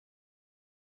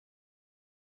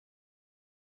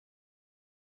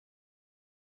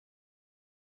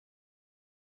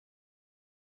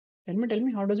Tell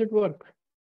me, how does it work?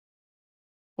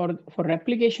 For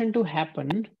replication to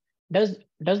happen, does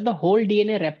the whole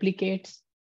DNA replicates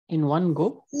in one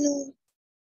go? No.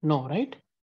 No, right?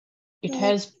 It No,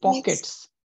 has it makes. pockets.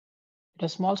 It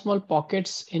has small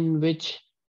pockets in which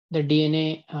the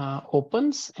DNA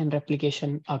opens and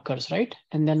replication occurs, right?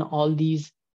 And then all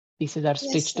these pieces are Yes,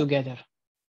 stitched sir. together,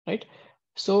 right?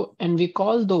 So, and we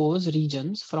call those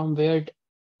regions from where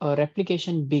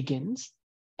replication begins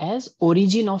as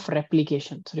origin of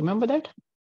replication. So remember that?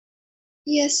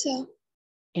 Yes, sir.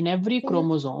 In every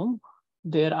chromosome,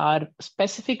 there are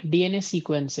specific DNA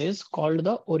sequences called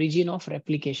the origin of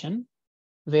replication,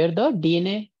 where the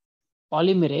DNA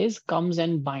polymerase comes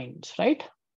and binds, right?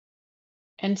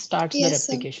 And starts the Yes,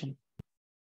 sir. replication.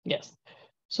 Yes.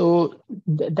 So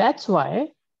that's why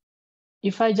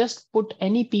if I just put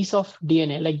any piece of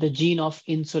DNA, like the gene of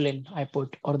insulin I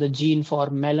put, or the gene for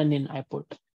melanin I put,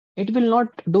 it will not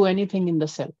do anything in the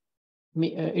cell.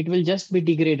 It will just be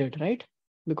degraded, right?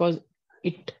 Because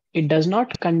it does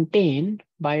not contain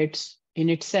in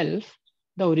itself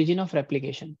the origin of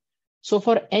replication. So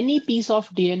for any piece of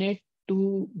DNA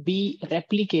to be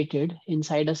replicated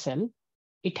inside a cell,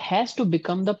 it has to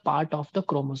become the part of the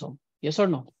chromosome. Yes or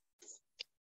no?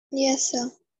 Yes, sir.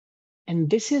 And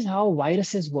this is how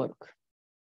viruses work.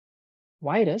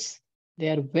 Virus, they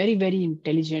are very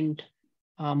intelligent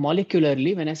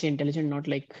molecularly. When I say intelligent, not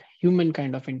like human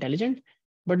kind of intelligent,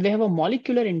 but they have a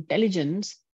molecular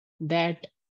intelligence that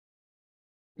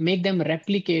make them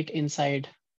replicate inside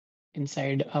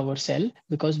our cell,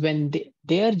 because when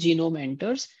their genome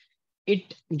enters,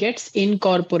 it gets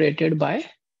incorporated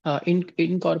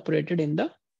incorporated in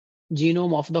the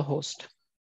genome of the host,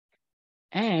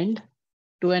 and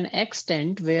to an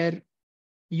extent where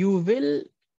you will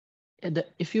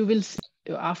if you will,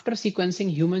 after sequencing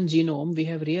human genome, we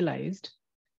have realized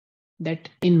that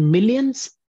in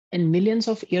millions and millions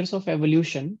of years of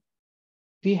evolution,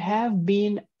 we have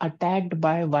been attacked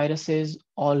by viruses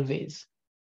always,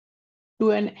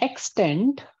 to an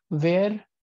extent where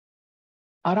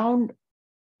around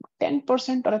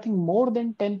 10%, or I think more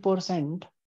than 10%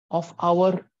 of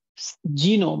our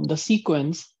genome, the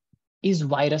sequence, is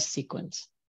virus sequence.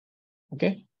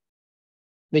 Okay.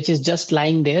 Which is just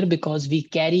lying there because we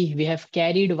have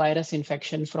carried virus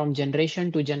infection from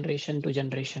generation to generation to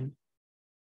generation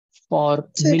for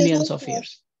So it does not. millions of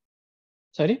years.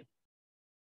 Sorry?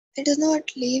 It does not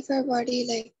leave our body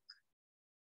like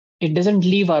It doesn't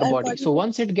leave our our body. So body.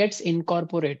 once it gets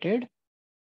incorporated,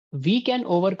 we can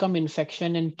overcome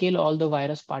infection and kill all the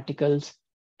virus particles,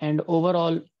 and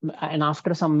overall, and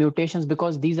after some mutations,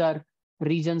 because these are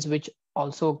regions which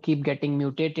also keep getting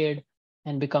mutated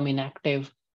and become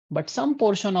inactive, but some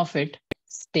portion of it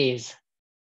stays.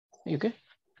 Okay.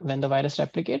 When the virus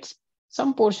replicates,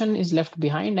 some portion is left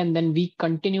behind, and then we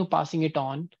continue passing it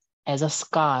on as a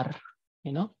scar,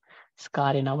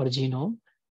 scar in our genome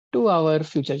to our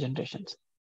future generations.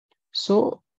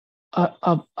 So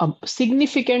a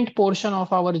significant portion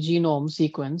of our genome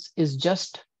sequence is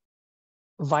just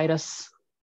virus,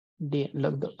 the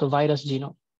virus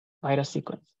genome, virus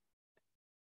sequence.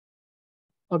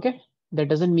 Okay. That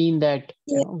doesn't mean that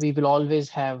we will always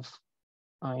have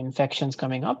infections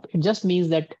coming up. It just means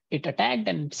that it attacked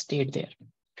and stayed there.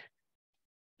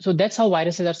 So that's how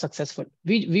viruses are successful.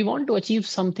 We want to achieve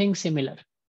something similar,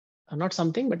 not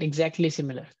something, but exactly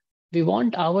similar. We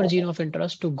want our gene of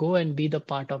interest to go and be the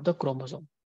part of the chromosome.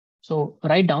 So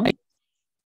write down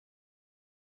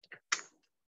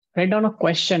a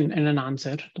question and an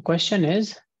answer. The question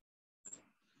is,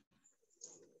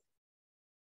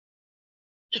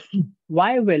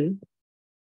 why will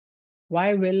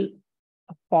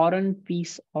a foreign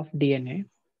piece of DNA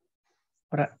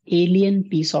or an alien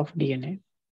piece of DNA,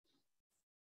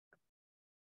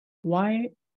 why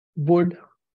would a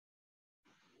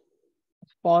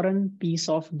foreign piece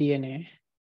of DNA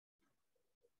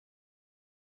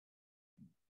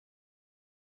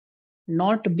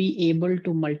not be able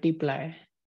to multiply,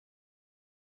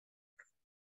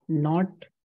 not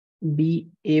be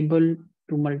able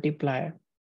to multiply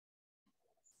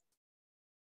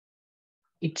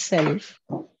itself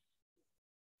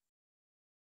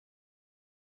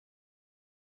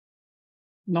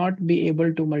not be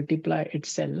able to multiply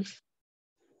itself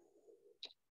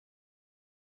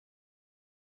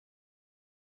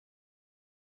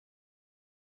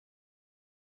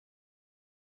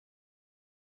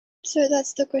So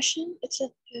that's the question.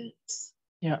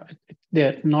 yeah,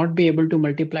 there, not be able to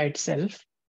multiply itself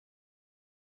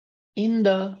in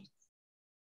the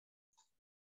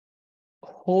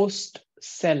host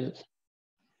cell,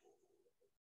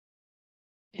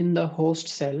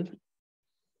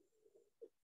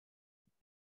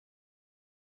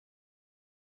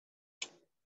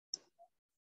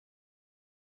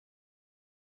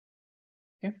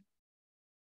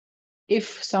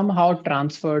 if somehow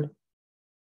transferred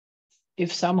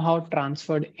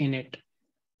in it.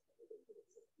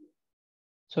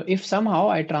 So if somehow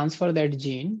I transfer that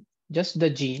gene, just the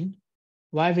gene,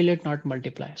 why will it not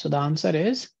multiply? So the answer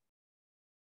is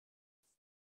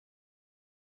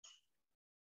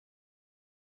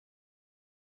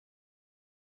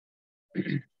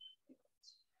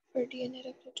For DNA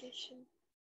replication,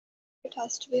 it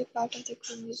has to be a part of the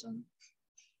chromosome.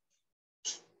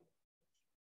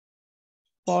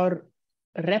 for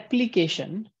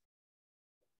replication.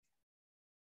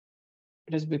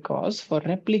 It is because for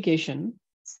replication,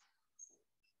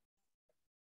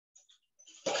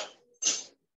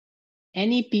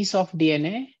 any piece of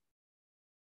DNA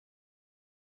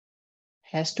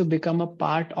has to become a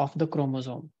part of the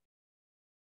chromosome.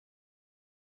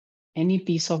 Any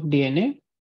piece of DNA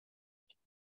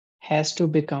has to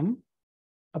become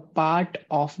a part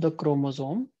of the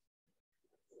chromosome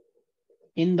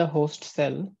in the host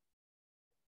cell.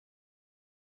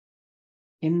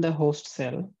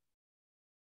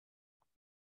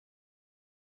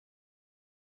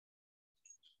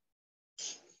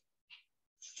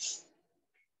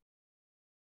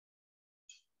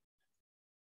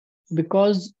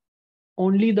 Because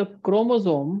only the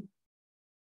chromosome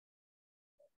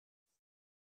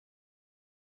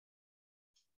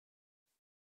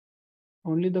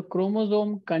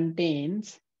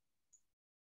contains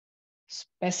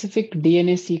specific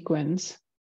DNA sequence.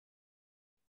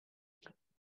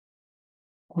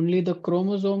 Only the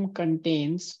chromosome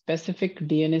contains specific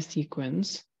DNA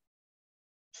sequence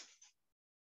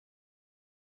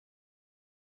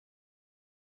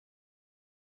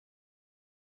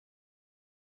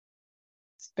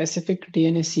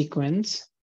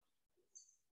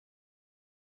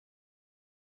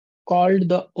called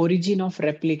the origin of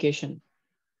replication.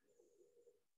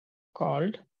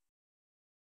 Called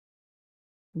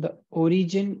the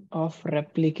origin of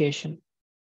replication.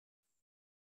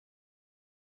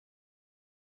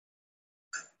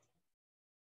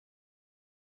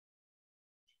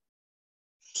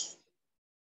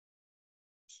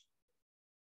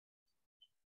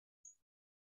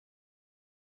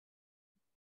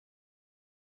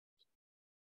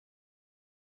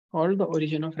 Called the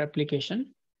origin of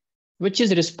replication, which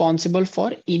is responsible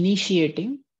for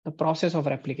initiating the process of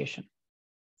replication,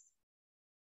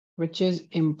 which is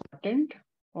important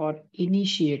for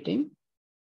initiating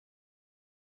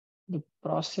the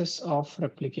process of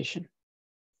replication.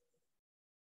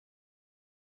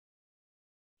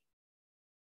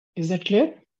 Is that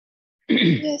clear?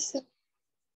 Yes, sir.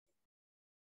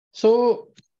 So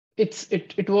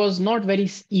it was not very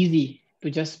easy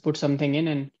to just put something in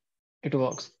and it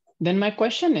works. Then my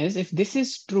question is, if this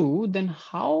is true, then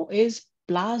how is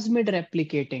plasmid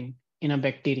replicating in a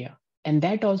bacteria? And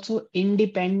that also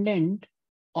independent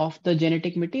of the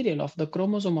genetic material of the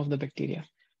chromosome of the bacteria.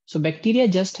 So bacteria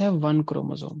just have one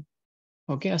chromosome,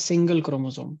 okay, a single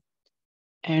chromosome.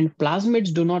 And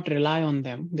plasmids do not rely on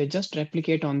them. They just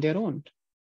replicate on their own.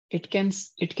 It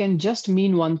can just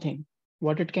mean one thing.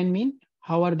 What it can mean?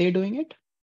 How are they doing it?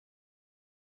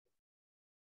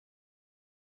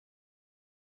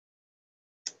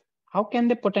 How can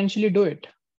they potentially do it?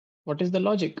 What is the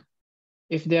logic?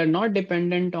 If they are not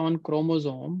dependent on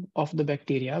chromosome of the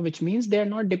bacteria, which means they are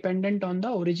not dependent on the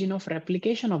origin of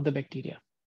replication of the bacteria.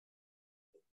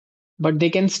 But they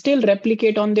can still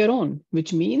replicate on their own,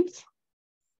 which means?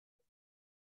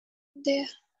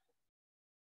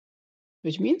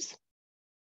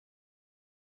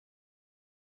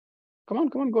 Come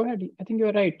on, go ahead. I think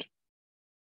you're right.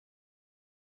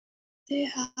 They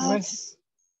have.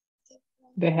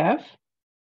 They have?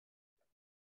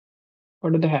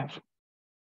 What do they have?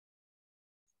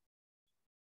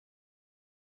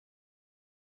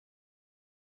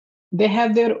 They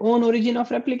have their own origin of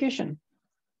replication.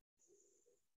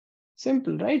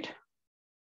 Simple, right?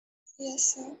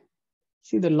 Yes, sir.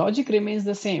 See, the logic remains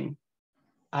the same.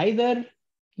 Either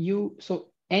so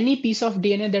any piece of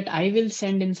DNA that I will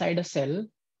send inside a cell,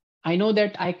 I know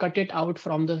that I cut it out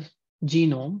from the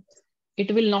genome,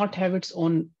 it will not have its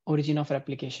own origin of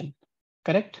replication,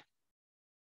 correct?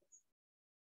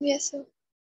 Yes, sir.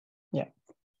 Yeah.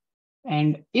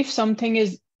 And if something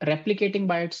is replicating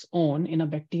by its own in a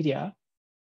bacteria,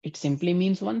 it simply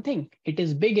means one thing. It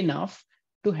is big enough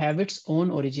to have its own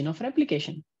origin of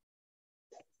replication.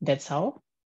 That's how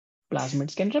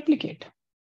plasmids can replicate.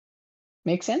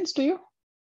 Make sense to you?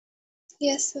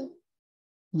 Yes, sir.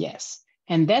 Yes.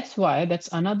 And that's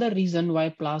another reason why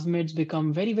plasmids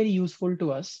become very, very useful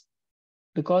to us,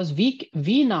 because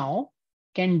we now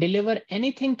can deliver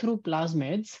anything through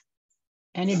plasmids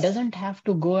and it doesn't have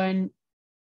to go and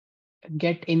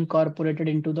get incorporated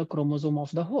into the chromosome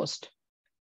of the host,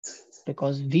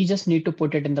 because we just need to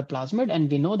put it in the plasmid,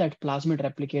 and we know that plasmid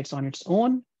replicates on its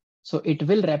own. So it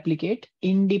will replicate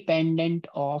independent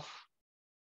of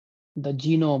the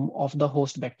genome of the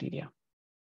host bacteria.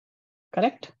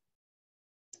 Correct?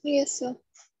 Yes, sir.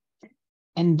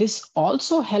 And this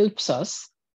also helps us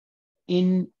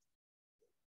in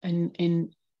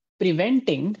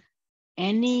preventing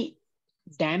any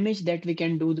damage that we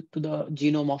can do to the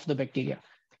genome of the bacteria.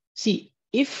 See,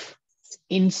 if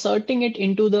inserting it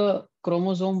into the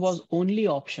chromosome was only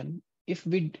option, if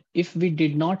we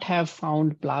did not have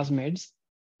found plasmids,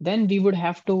 then we would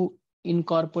have to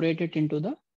incorporate it into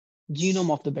the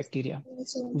genome of the bacteria.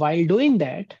 So, While doing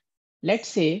that, let's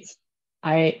say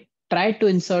I tried to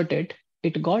insert it,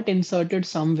 it got inserted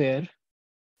somewhere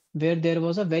where there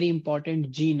was a very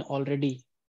important gene already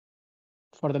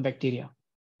for the bacteria.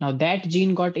 Now that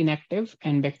gene got inactive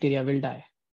and bacteria will die.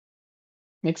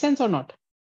 Make sense or not?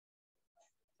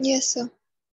 yes, sir.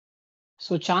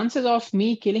 So chances of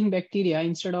me killing bacteria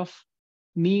instead of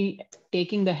me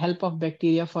taking the help of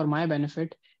bacteria for my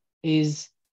benefit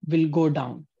will go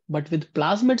down. But with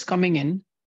plasmids coming in,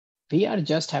 we are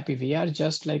just happy. We are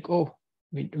just like, oh,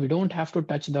 we don't have to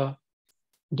touch the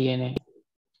DNA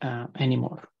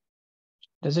anymore.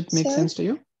 Does it make Sir? sense to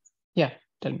you? Yeah,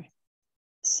 tell me.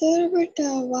 Sir, but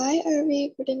why are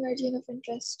we putting our gene of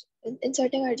interest,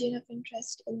 inserting our gene of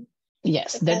interest in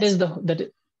Yes, the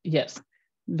plasmid? yes,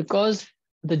 because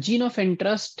the gene of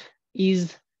interest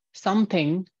is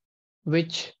something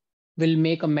which will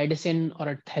make a medicine or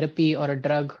a therapy or a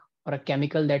drug or a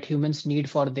chemical that humans need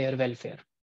for their welfare.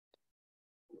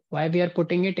 Why we are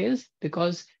putting it is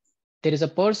because there is a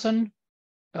person,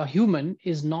 a human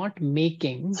is not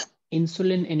making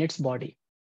insulin in its body.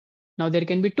 Now, there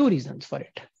can be two reasons for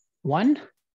it. One,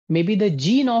 maybe the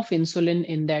gene of insulin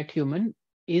in that human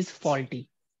is faulty,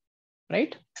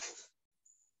 right?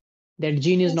 That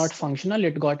gene is Yes, not sir. functional,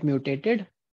 it got mutated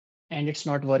and it's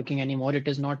not working anymore. It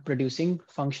is not producing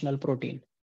functional protein.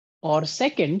 Or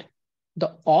second,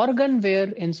 the organ where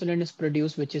insulin is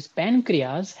produced, which is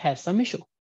pancreas, has some issue,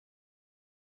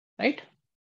 right?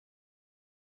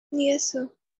 Yes, sir.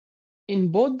 In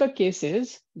both the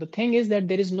cases, the thing is that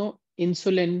there is no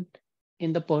insulin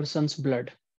in the person's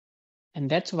blood. And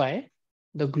that's why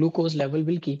the glucose level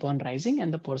will keep on rising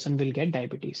and the person will get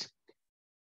diabetes.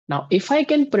 Now, if I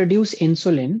can produce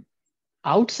insulin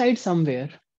outside somewhere,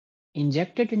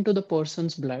 inject it into the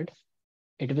person's blood,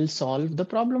 it will solve the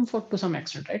problem to some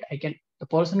extent, right? The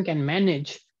person can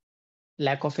manage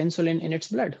lack of insulin in its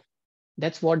blood.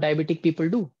 That's what diabetic people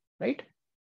do, right?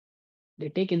 They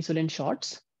take insulin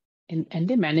shots and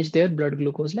they manage their blood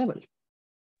glucose level.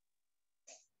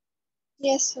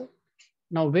 Yes, sir.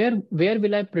 Now, where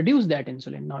will I produce that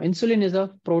insulin? Now, insulin is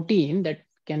a protein that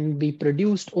can be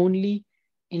produced only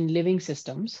in living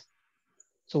systems.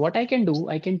 So what I can do,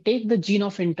 I can take the gene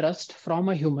of interest from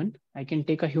a human. I can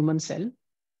take a human cell,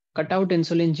 cut out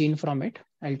insulin gene from it.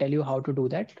 I'll tell you how to do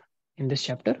that in this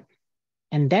chapter.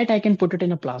 And that I can put it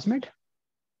in a plasmid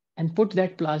and put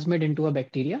that plasmid into a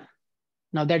bacteria.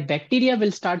 Now that bacteria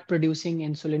will start producing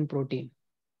insulin protein.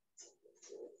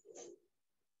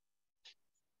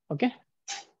 Okay.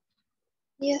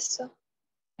 Yes, sir.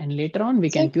 And later on, we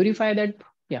Sir? can purify that.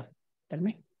 Yeah, tell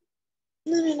me.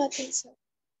 No, nothing, sir.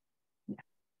 Yeah.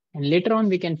 And later on,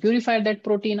 we can purify that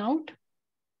protein out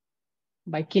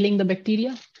by killing the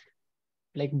bacteria.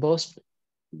 Like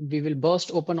we will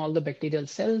burst open all the bacterial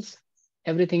cells.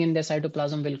 Everything in the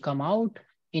cytoplasm will come out,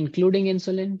 including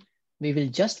insulin. We will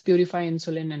just purify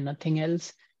insulin and nothing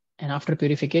else. And after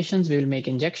purifications, we will make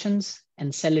injections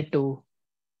and sell it to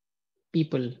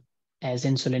people as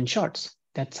insulin shots.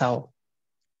 That's how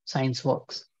science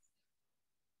works.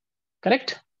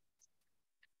 Correct?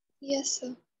 Yes,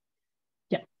 sir.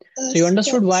 Yeah. So you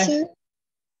understood why? Sir?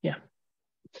 Yeah.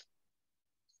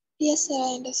 Yes, sir,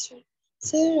 I understood.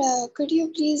 Sir, could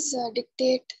you please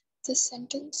dictate this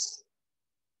sentence?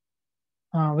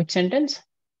 Which sentence?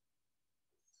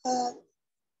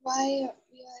 Why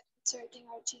we are inserting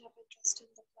our gene of interest in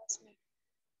the plasmid?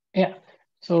 Yeah.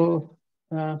 So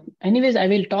anyways, I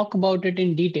will talk about it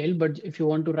in detail, but if you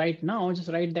want to write now, just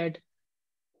write that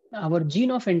our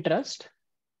gene of interest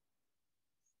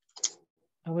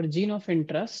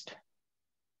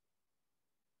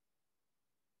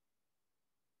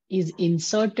is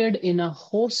inserted in a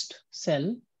host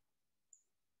cell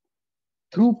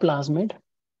through plasmid,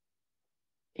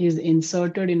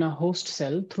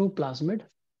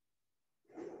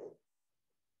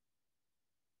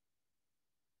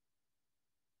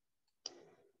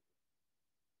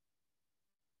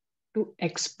 to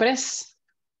express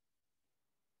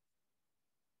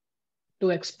to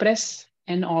express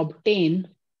and obtain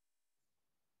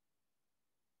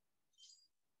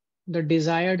the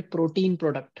desired protein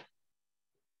product.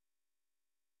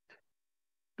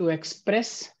 To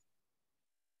express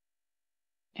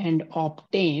and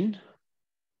obtain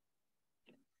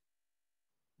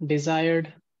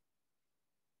desired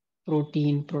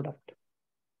protein product.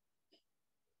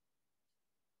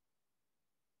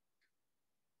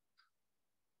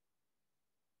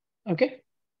 Okay?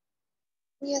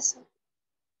 Yes, sir.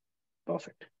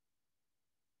 Perfect.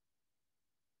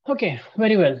 Okay,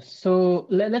 very well. So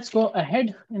let's go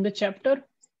ahead in the chapter.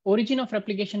 Origin of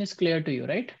replication is clear to you,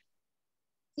 right?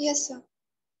 Yes, sir.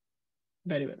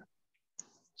 Very well.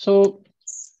 So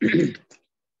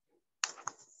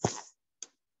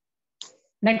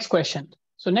next question.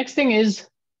 So next thing is,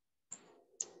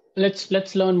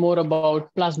 let's learn more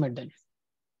about plasmid then.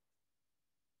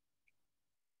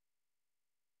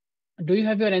 Do you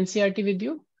have your NCRT with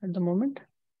you at the moment?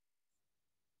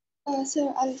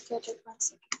 Sir, I'll get it 1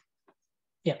 second.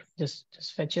 Yeah, just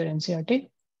fetch your NCRT.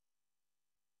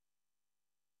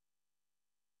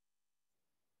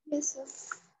 Yes, sir.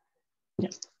 Yeah.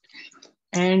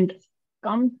 And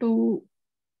come to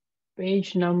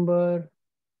page number,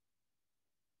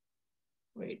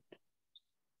 wait.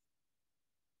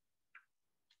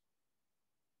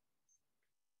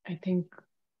 I think,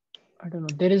 I don't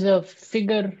know, there is a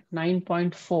figure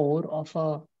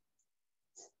 9.4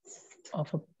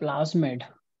 of a plasmid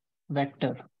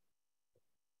vector.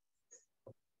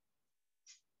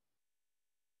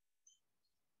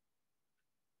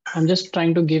 I'm just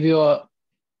trying to give you a,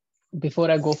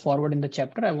 before I go forward in the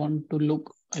chapter, I want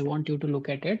you to look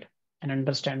at it and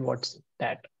understand what's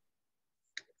that.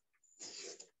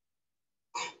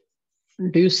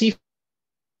 Do you see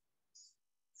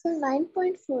So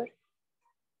 9.4.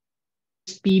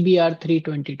 PBR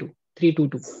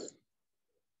 322?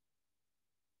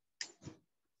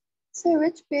 Sir,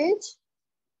 which page?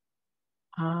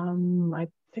 I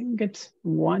think it's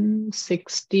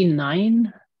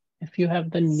 169 if you have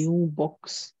the new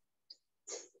books.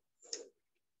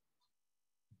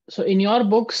 So in your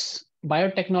books,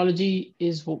 biotechnology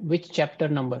is which chapter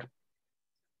number?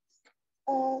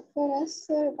 For us,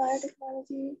 sir,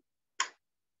 biotechnology.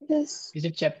 It Is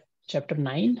it chapter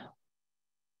 9?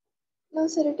 no,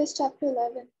 sir, it is chapter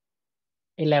 11.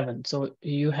 11. So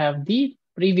you have the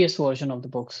previous version of the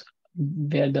books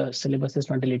where the syllabus is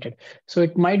not deleted. So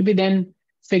it might be then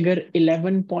figure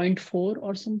 11.4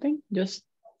 or something. Just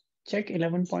check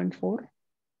 11.4.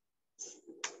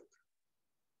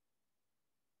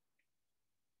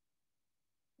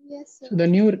 Yes, sir. So the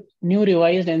new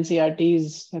revised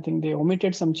NCRTs, I think they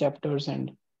omitted some chapters,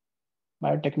 and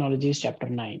biotechnology is chapter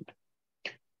 9.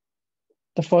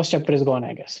 The first chapter is gone,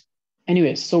 I guess.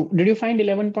 Anyways, so did you find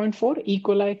 11.4 E.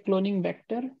 coli cloning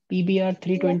vector PBR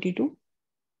 322?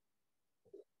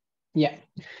 Yeah,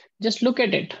 just look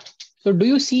at it. So do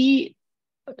you see,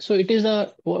 so it is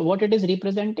what it is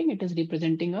representing? It is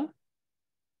representing a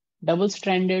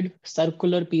double-stranded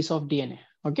circular piece of DNA,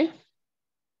 okay?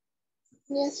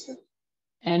 Yes, sir.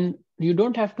 And you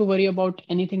don't have to worry about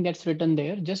anything that's written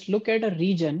there. Just look at a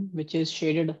region which is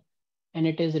shaded and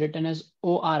it is written as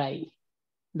ORI.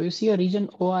 Do you see a region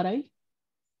ORI?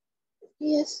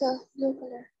 Yes, sir. Blue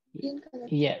color. Green color.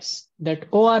 Yes, that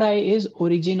ORI is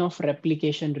origin of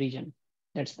replication region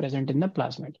that's present in the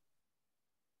plasmid.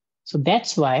 So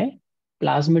that's why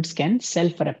plasmids can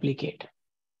self-replicate.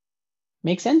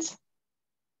 Make sense?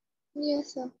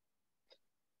 Yes, sir.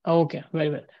 Okay, very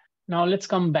well. Now let's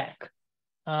come back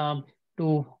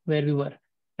to where we were.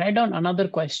 Write down another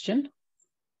question.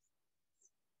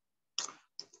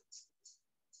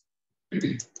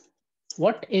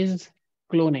 What is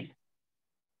cloning?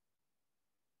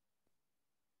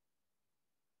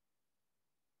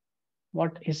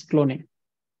 What is cloning?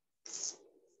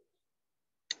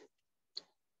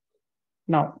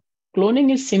 Now,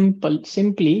 cloning is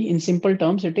simply in simple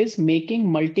terms, it is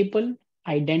making multiple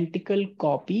identical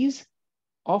copies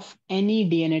of any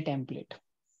DNA template.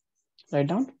 Write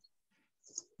down.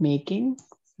 Making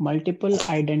multiple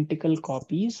identical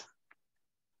copies.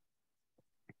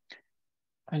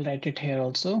 I'll write it here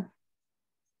also.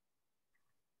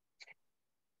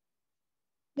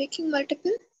 Making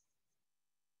multiple.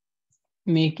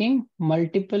 Making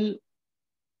multiple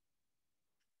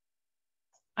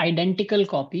identical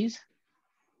copies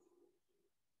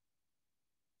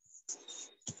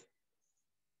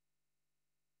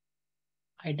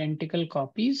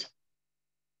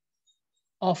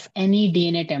of any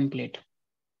DNA template.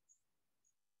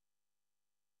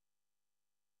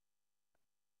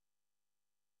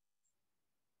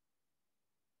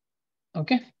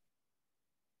 Okay.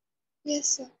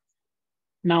 Yes, sir.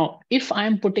 Now, if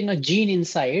I'm putting a gene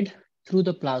inside through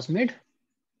the plasmid,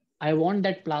 I want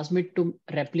that plasmid to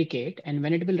replicate. And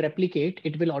when it will replicate,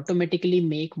 it will automatically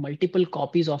make multiple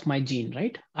copies of my gene,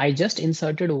 right? I just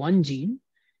inserted one gene,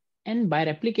 and by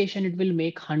replication, it will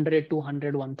make 100,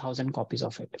 200, 1000 copies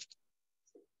of it.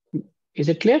 Is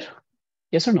it clear?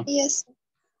 Yes or no? Yes.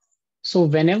 So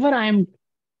whenever I'm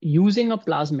using a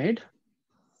plasmid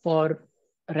for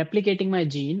replicating my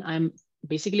gene, I'm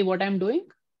basically what I'm doing?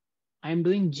 I'm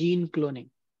doing gene cloning.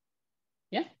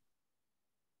 Yeah.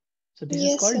 So this is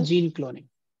Yes, called sir. gene cloning.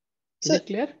 Is So it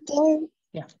clear? there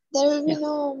Yeah. there will be Yeah.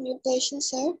 no mutation,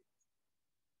 sir.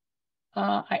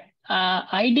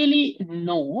 Ideally,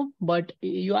 no, but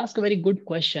you ask a very good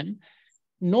question.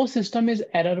 No system is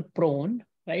error prone,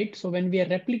 right? So when we are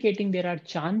replicating, there are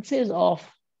chances of,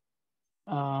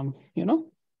 you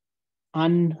know,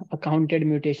 unaccounted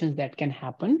mutations that can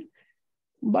happen.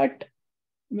 But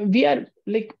we are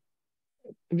like,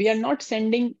 we are not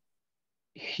sending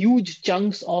huge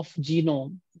chunks of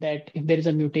genome that if there is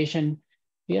a mutation,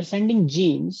 we are sending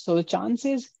genes. So the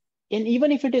chances, and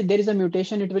even if there is a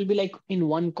mutation, it will be like in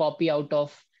one copy out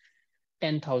of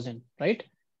 10,000, right?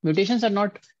 Mutations are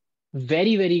not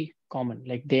very, very common.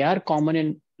 Like they are common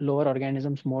in lower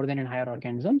organisms more than in higher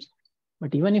organisms.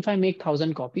 But even if I make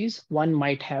 1,000 copies, one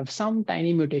might have some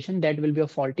tiny mutation that will be a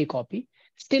faulty copy.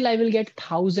 Still, I will get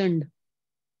 1,000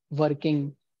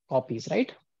 working copies,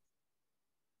 right?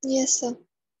 Yes, sir.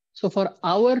 So for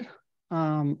our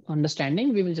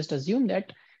understanding, we will just assume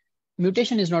that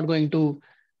mutation is not going to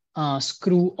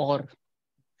screw or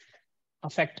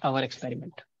affect our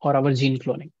experiment or our gene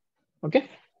cloning. Okay.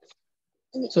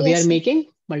 So we Yes, are sir. making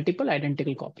multiple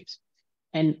identical copies.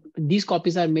 And these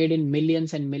copies are made in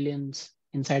millions and millions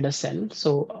inside a cell.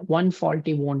 So one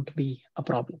faulty won't be a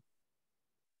problem.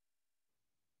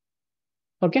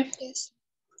 Okay. Yes.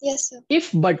 Yes, sir.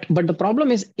 But the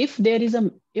problem is if there is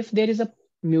a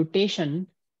mutation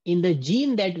in the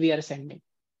gene that we are sending,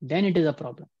 then it is a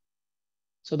problem.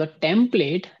 So the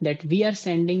template that we are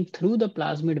sending through the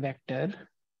plasmid vector,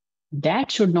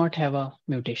 that should not have a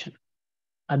mutation.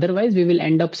 Otherwise, we will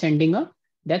end up sending a,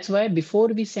 that's why before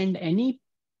we send any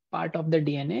part of the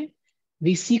DNA,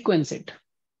 we sequence it.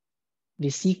 We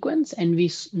sequence and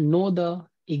we know the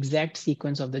exact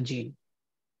sequence of the gene.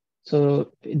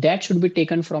 So that should be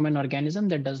taken from an organism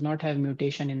that does not have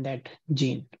mutation in that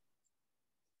gene.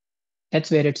 That's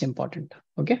where it's important.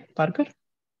 Okay, Parker?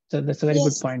 So that's a very good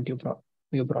Yes. point you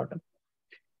brought up.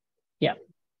 Yeah.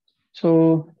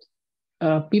 So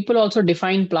people also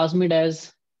define plasmid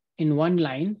as, in one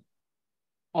line,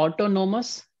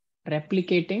 autonomous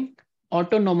replicating,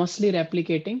 autonomously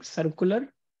replicating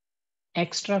circular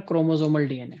extra chromosomal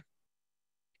DNA.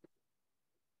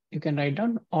 You can write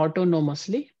down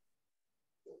autonomously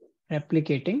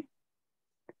replicating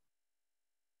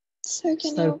Sir,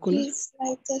 can you circular. please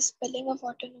write the spelling of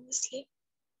autonomously?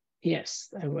 Yes,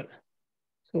 I will.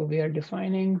 So we are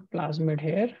defining plasmid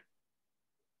here.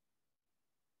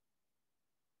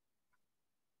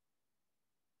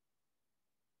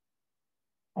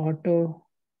 Autonomously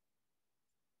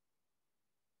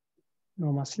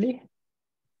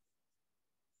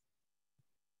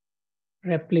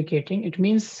replicating. It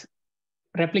means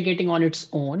replicating on its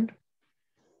own,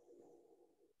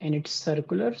 and it's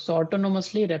circular. So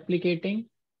autonomously replicating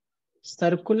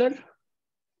circular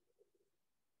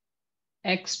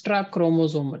extra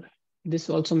chromosomal. This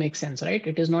also makes sense, right?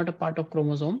 It is not a part of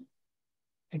chromosome.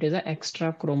 It is an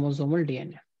extra chromosomal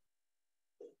DNA.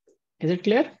 Is it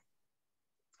clear?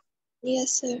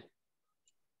 Yes, sir.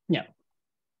 Yeah.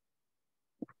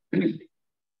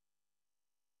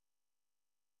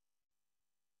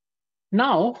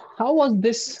 Now, how was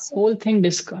this Yes, sir. whole thing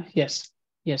discussed? Yes.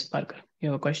 Yes, Parker.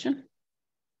 You have a question?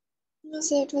 No,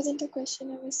 sir, it wasn't a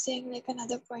question. I was saying like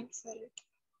another point for it.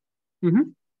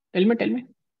 Mm-hmm. Tell me.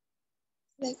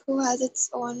 Like who has its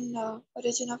own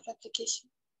origin of replication?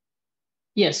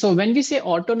 Yes. So when we say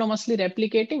autonomously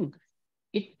replicating,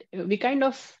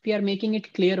 we are making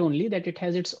it clear only that it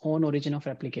has its own origin of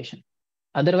replication.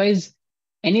 Otherwise,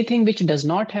 anything which does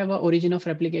not have an origin of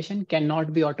replication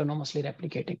cannot be autonomously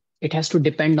replicating. It has to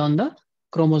depend on the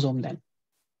chromosome then,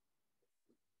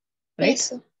 right? Yes,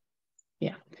 sir.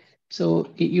 Yeah.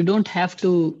 So you don't have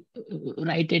to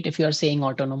write it if you are saying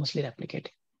autonomously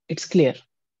replicating. It's clear.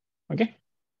 Okay.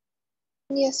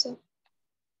 Yes, sir.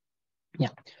 Yeah.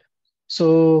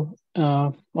 So,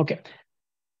 okay.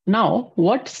 Now,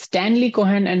 what Stanley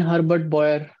Cohen and Herbert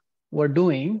Boyer were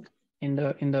doing in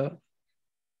the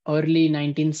early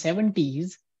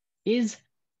 1970s is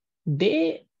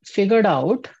they figured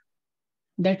out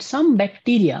that some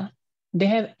bacteria, they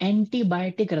have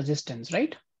antibiotic resistance,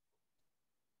 right?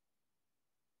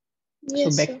 So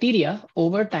Yes, sir. bacteria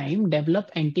over time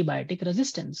develop antibiotic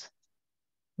resistance,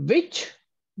 which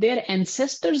their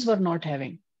ancestors were not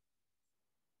having.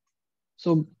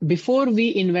 So before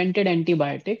we invented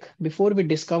antibiotic, before we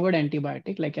discovered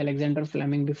antibiotic, like Alexander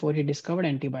Fleming, before he discovered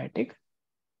antibiotic,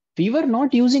 we were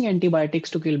not using antibiotics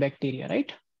to kill bacteria,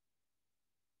 right?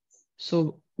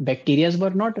 So bacteria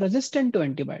were not resistant to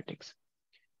antibiotics.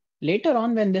 Later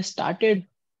on, when they started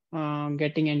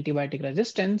getting antibiotic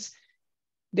resistance,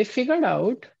 they figured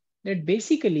out that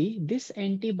basically this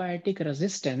antibiotic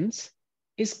resistance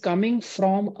is coming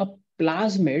from a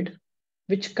plasmid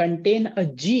which contain a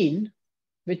gene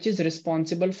which is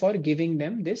responsible for giving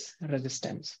them this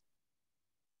resistance.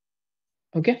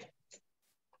 Okay,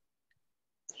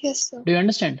 Yes, sir. do you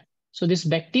understand? So this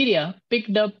bacteria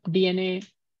picked up DNA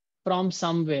from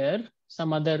somewhere,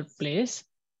 some other place,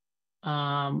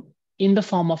 in the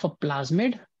form of a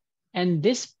plasmid, and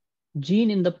this gene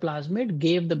in the plasmid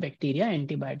gave the bacteria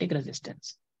antibiotic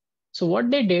resistance. So what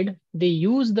they did, they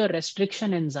used the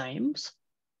restriction enzymes,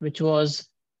 which was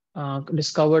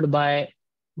discovered by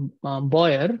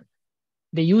Boyer.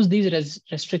 They used these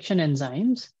restriction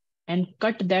enzymes and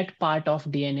cut that part of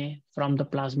DNA from the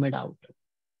plasmid out.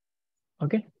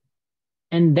 Okay,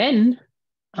 and then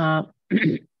uh,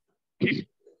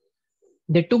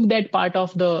 they took that part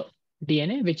of the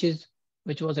DNA,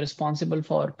 which was responsible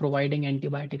for providing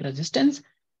antibiotic resistance,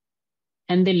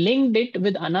 and they linked it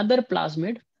with another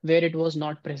plasmid where it was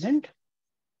not present.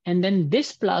 And then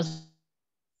this plasmid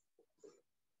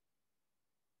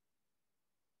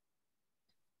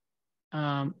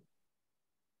um,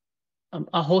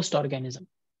 a host organism,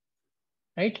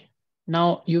 right?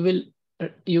 Now you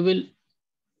will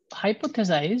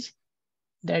hypothesize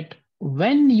that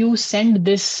when you send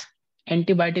this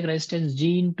antibiotic resistance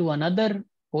gene to another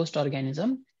host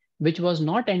organism, which was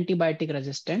not antibiotic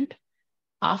resistant,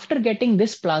 after getting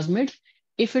this plasmid,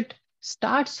 if it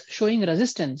starts showing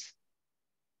resistance,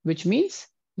 which means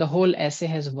the whole assay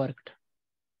has worked.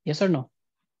 Yes or no?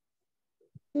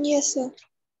 Yes, sir.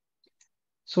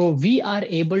 So we are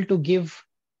able to give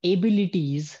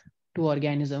abilities to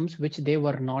organisms which they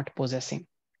were not possessing.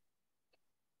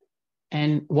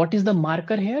 And what is the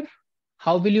marker here?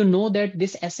 How will you know that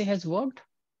this assay has worked?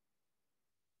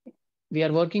 We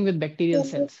are working with bacterial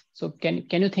cells. So can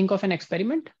you think of an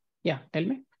experiment? Yeah, tell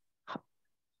me.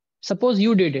 Suppose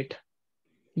you did it.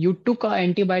 You took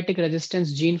an antibiotic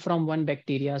resistance gene from one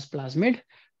bacteria's plasmid,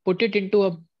 put it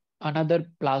into another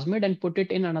plasmid and put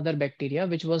it in another bacteria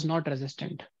which was not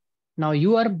resistant. Now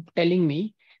you are telling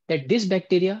me that this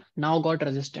bacteria now got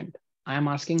resistant. I am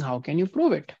asking, how can you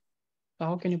prove it?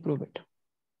 How can you prove it?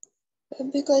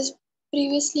 Because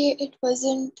previously it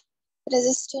wasn't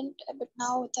resistant, but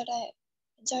now that I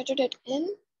inserted it in,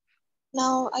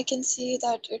 now I can see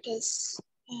that it is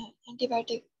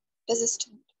antibiotic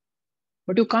resistant.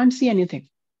 But you can't see anything.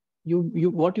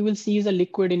 What you will see is a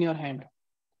liquid in your hand.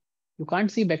 You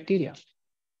can't see bacteria.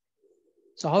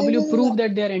 So how I will you will, prove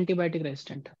that they are antibiotic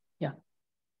resistant? Yeah,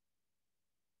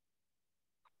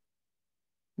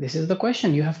 this is the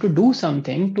question. You have to do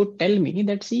something to tell me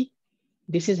that, see,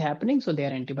 this is happening, so they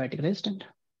are antibiotic resistant.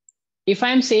 If I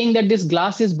am saying that this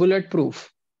glass is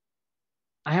bulletproof,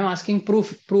 I am asking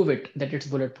prove it that it's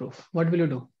bulletproof. What will you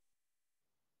do?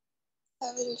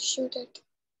 I will shoot it.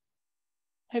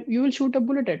 You will shoot a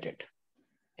bullet at it.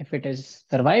 If it is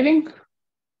surviving,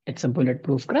 it's a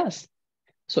bulletproof glass.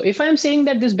 So if I'm saying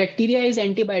that this bacteria is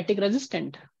antibiotic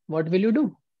resistant, what will you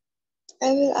do?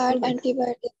 I will add Prove it.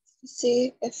 antibiotics to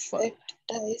see if it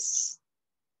dies.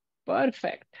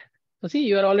 Perfect. So see,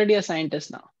 you are already a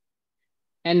scientist now.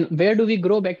 And where do we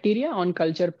grow bacteria? On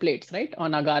culture plates, right?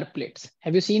 On agar plates.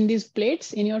 Have you seen these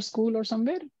plates in your school or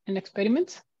somewhere in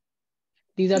experiments?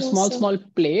 These are No, small, sir. small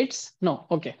plates. No,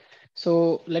 okay.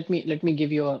 So let me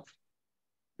give you a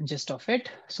gist of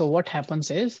it. So what happens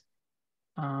is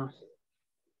uh,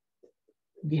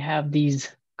 we have these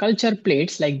culture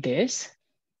plates like this,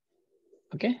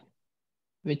 okay,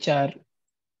 which are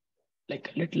like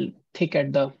a little thick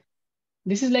at the.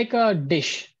 This is like a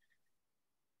dish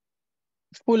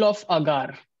full of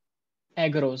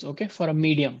agarose, okay, for a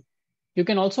medium. You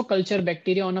can also culture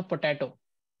bacteria on a potato.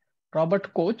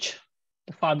 Robert Koch,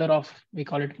 the father of, we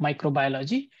call it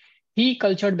microbiology, he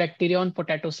cultured bacteria on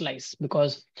potato slice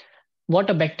because what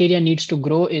a bacteria needs to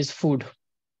grow is food,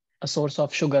 a source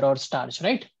of sugar or starch,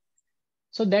 right?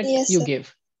 So that Yes, you sir.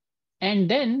 give. And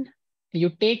then you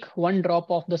take one drop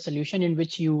of the solution in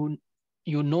which you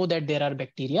know that there are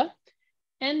bacteria,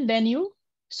 and then you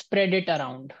spread it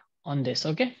around on this,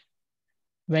 okay?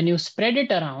 When you spread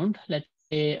it around, let's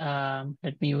say,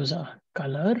 let me use a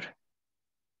color.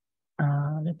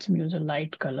 Let's use a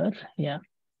light color. Yeah.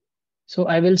 So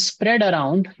I will spread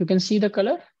around. You can see the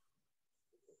color.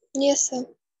 Yes, sir.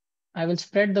 I will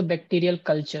spread the bacterial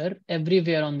culture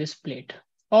everywhere on this plate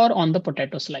or on the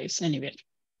potato slice, anywhere.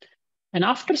 And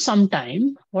after some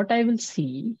time, what I will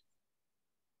see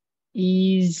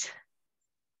is,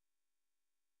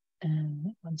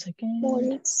 one second.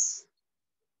 Molds.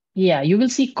 Yeah, you will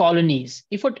see colonies.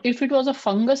 If it was a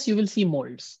fungus, you will see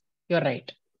molds. You're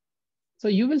right. So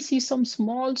you will see some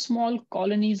small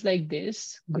colonies like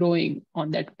this growing on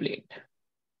that plate.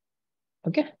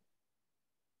 Okay,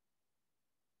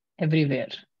 everywhere.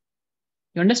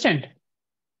 You understand?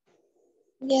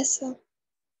 Yes, sir.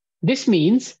 This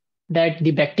means that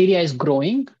the bacteria is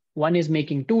growing. One is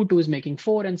making two, two is making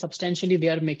four, and substantially they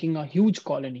are making a huge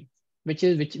colony, which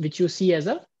you see as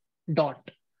a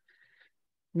dot.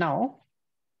 Now,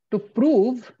 to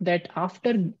prove that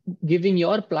after giving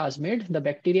your plasmid, the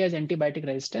bacteria is antibiotic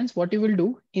resistance, what you will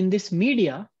do in this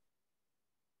media,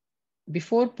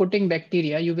 before putting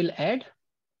bacteria, you will add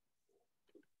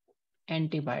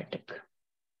antibiotic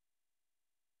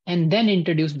and then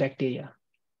introduce bacteria.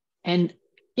 And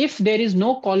if there is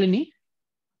no colony,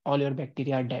 all your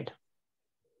bacteria are dead.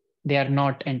 They are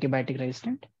not antibiotic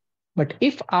resistant. But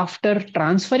if after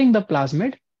transferring the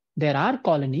plasmid, there are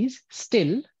colonies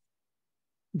still,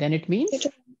 then it It means is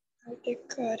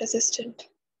antibiotic resistant.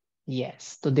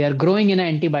 yes. So they are growing in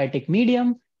an antibiotic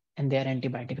medium and they are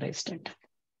antibiotic resistant.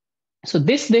 So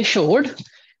this they showed,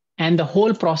 and the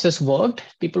whole process worked.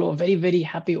 People were very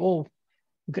happy. Oh,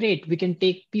 great. We can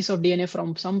take piece of DNA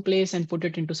from some place and put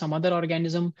it into some other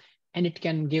organism, and it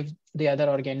can give the other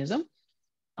organism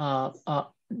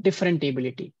different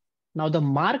ability. Now the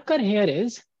marker here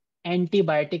is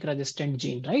antibiotic resistant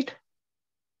gene, right?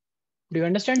 Do you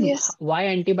understand Yes. why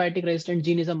antibiotic resistant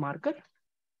gene is a marker?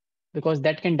 Because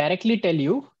that can directly tell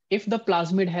you if the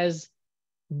plasmid has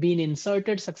been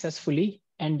inserted successfully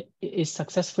and is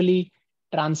successfully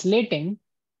translating,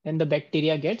 then the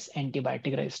bacteria gets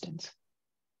antibiotic resistance.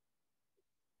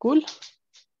 Cool.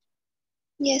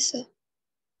 Yes, sir.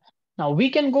 Now we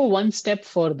can go one step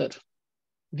further.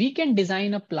 We can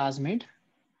design a plasmid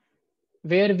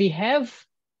where we have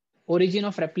origin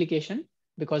of replication,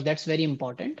 because that's very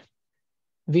important.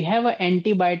 We have an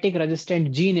antibiotic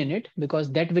resistant gene in it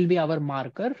because that will be our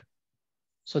marker,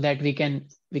 so that we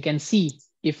can see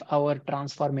if our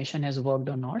transformation has worked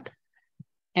or not.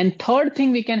 And third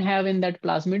thing we can have in that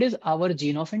plasmid is our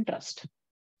gene of interest.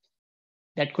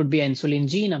 That could be insulin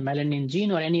gene, a melanin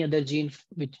gene, or any other gene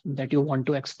that you want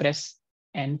to express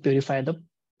and purify the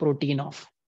protein of.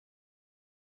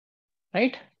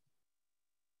 Right?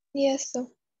 Yes, sir.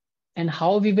 And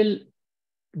how we will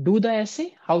do the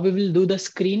assay, how we will do the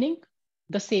screening,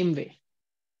 the same way.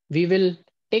 We will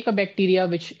take a bacteria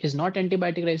which is not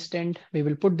antibiotic resistant. We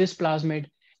will put this plasmid.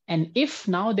 And if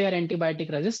now they are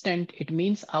antibiotic resistant, it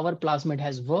means our plasmid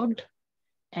has worked.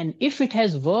 And if it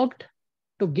has worked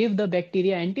to give the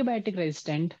bacteria antibiotic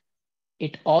resistant,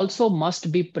 it also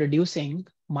must be producing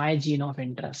my gene of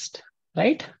interest,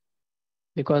 right?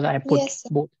 Because I put Yes, sir.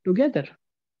 both together.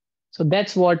 So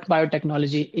that's what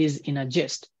biotechnology is in a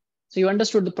gist. So you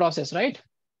understood the process, right?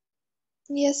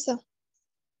 Yes, sir.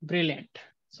 Brilliant.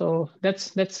 So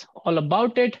that's all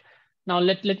about it. Now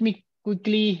let me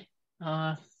quickly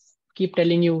keep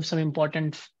telling you some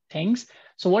important things.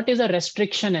 So what is a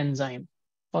restriction enzyme?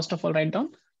 First of all, write down.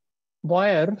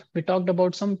 Boyer, we talked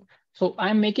about some. So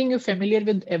I'm making you familiar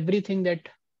with everything, that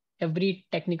every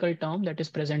technical term that is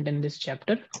present in this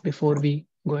chapter before we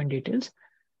go in details.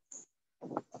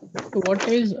 So what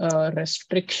is a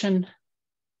restriction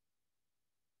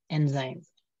enzyme?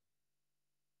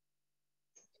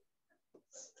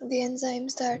 The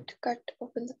enzymes that cut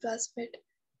open the plasmid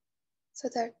so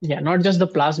that. Yeah, not just the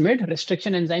plasmid.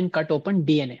 Restriction enzyme cut open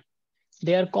DNA.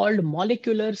 They are called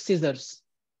molecular scissors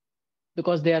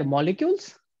because they are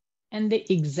molecules and they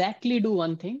exactly do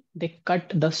one thing. They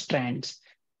cut the strands.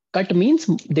 Cut means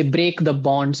they break the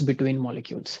bonds between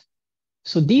molecules.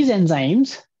 So these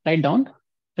enzymes, write down,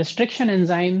 restriction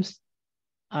enzymes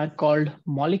are called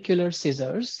molecular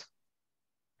scissors.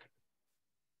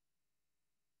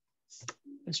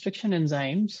 Restriction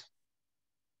enzymes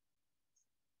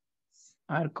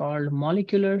are called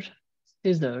molecular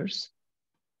scissors.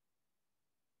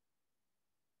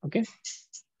 Okay.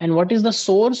 And what is the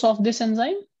source of this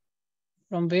enzyme?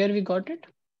 From where we got it?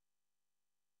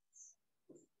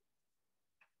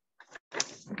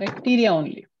 Bacteria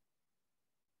only.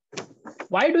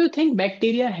 Why do you think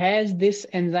bacteria has this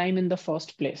enzyme in the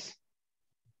first place?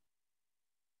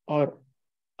 Or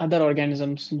other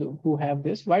organisms who have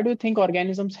this? Why do you think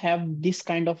organisms have this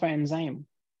kind of an enzyme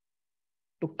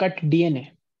to cut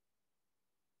DNA?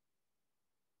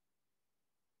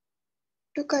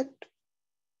 To cut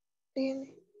DNA.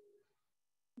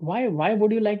 Why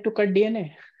would you like to cut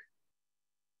DNA?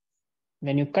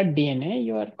 When you cut DNA,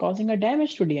 you are causing a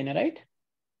damage to DNA, right?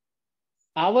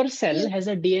 Our cell Yeah. has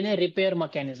a DNA repair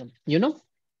mechanism. You know,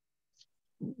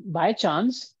 by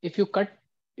chance, if you cut,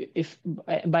 if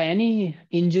by any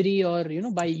injury or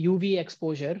by UV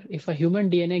exposure, if a human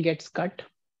DNA gets cut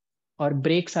or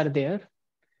breaks are there,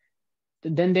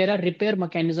 then there are repair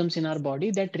mechanisms in our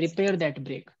body that repair that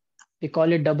break. We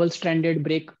call it double-stranded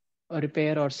break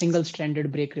repair or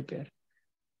single-stranded break repair.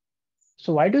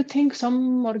 So why do you think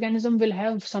some organism will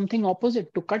have something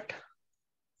opposite to cut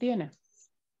DNA?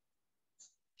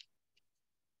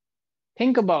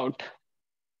 Think about,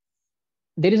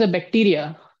 there is a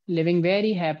bacteria living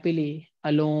very happily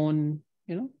alone,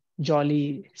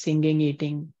 jolly, singing,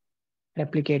 eating,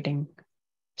 replicating.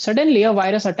 Suddenly a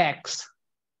virus attacks,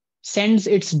 sends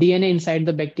its DNA inside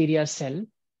the bacteria cell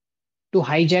to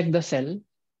hijack the cell,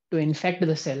 to infect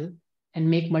the cell and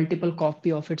make multiple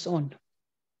copy of its own.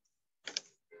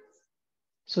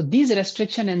 So these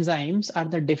restriction enzymes are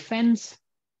the defense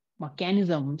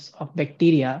mechanisms of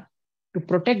bacteria to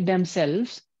protect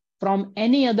themselves from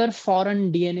any other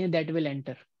foreign DNA that will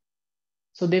enter.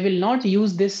 So they will not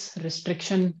use this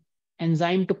restriction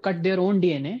enzyme to cut their own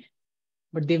DNA,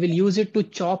 but they will use it to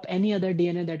chop any other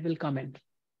DNA that will come in.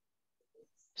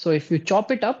 So if you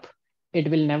chop it up, it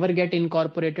will never get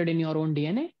incorporated in your own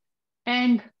DNA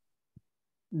and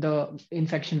the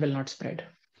infection will not spread.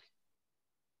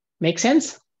 Make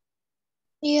sense?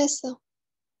 Yes, sir.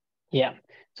 Yeah.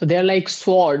 So they're like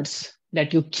swords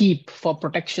that you keep for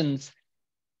protections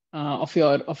of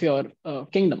your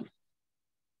kingdom.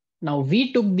 Now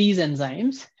we took these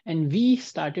enzymes and we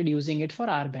started using it for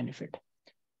our benefit.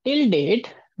 Till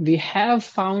date, we have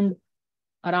found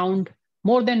around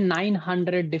more than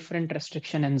 900 different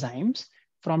restriction enzymes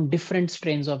from different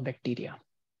strains of bacteria.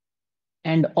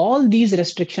 And all these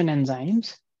restriction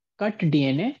enzymes cut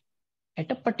DNA at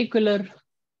a particular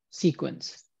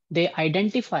sequence. They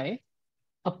identify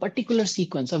a particular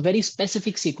sequence, a very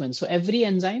specific sequence. So every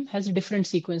enzyme has a different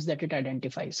sequence that it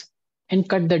identifies and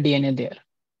cut the DNA there.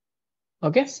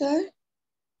 Okay? Sir?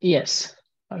 Yes.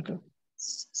 Okay.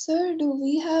 Sir, do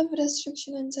we have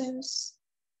restriction enzymes?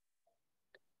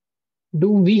 Do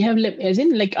we have, as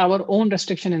in like our own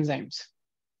restriction enzymes?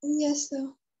 Yes,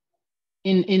 sir.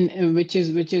 In which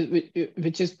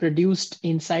is produced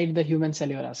inside the human cell,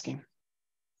 you're asking?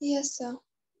 Yes, sir.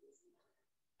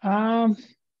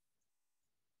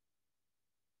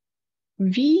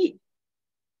 We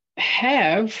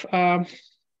have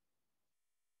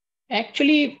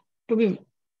actually,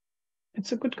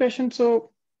 it's a good question.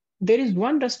 So there is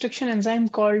one restriction enzyme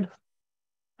called,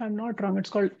 I'm not wrong, it's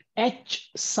called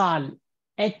HSAL,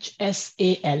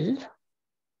 HSAL,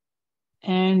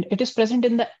 and it is present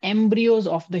in the embryos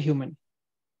of the human.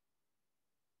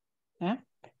 Yeah?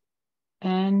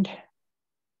 And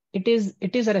it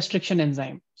is a restriction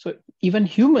enzyme. So even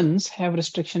humans have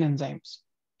restriction enzymes.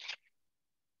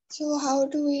 So how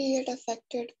do we get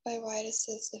affected by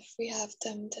viruses if we have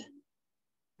them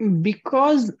then?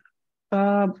 Because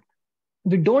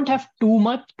we don't have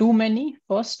too many,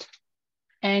 first.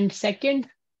 And second,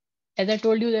 as I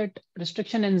told you, that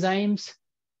restriction enzymes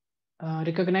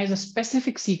recognize a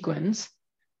specific sequence.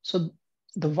 So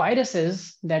the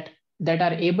viruses that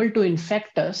are able to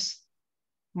infect us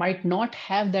might not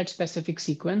have that specific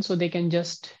sequence. So they can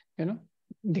just,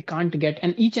 they can't get,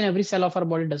 and each and every cell of our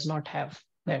body does not have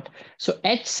that. So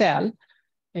H cell,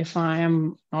 if I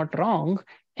am not wrong,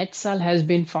 H cell has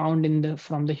been found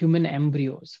from the human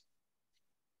embryos.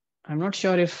 I'm not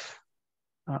sure if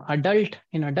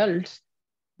in adults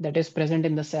that is present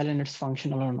in the cell and it's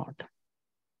functional or not.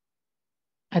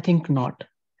 I think not.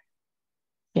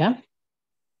 Yeah.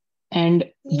 And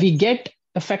we get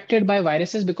affected by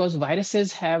viruses because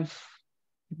viruses have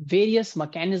various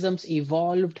mechanisms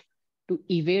evolved to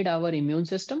evade our immune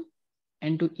system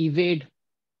and to evade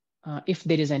if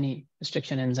there is any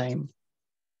restriction enzyme.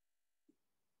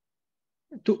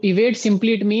 To evade,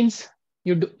 simply it means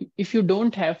if you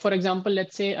don't have, for example,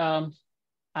 let's say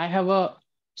I have a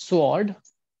sword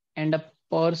and a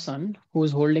person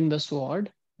who's holding the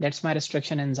sword, that's my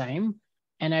restriction enzyme.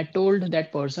 And I told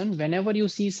that person, whenever you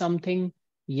see something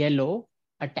yellow,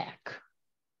 attack,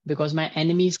 because my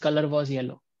enemy's color was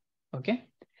yellow. Okay.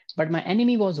 But my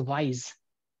enemy was wise.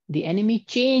 The enemy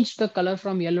changed the color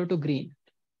from yellow to green.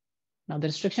 Now the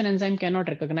restriction enzyme cannot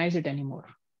recognize it anymore.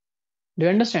 Do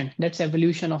you understand? That's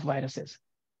evolution of viruses.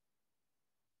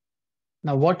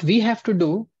 Now what we have to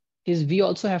do is we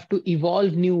also have to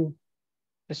evolve new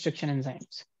restriction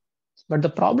enzymes. But the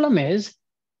problem is,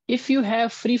 if you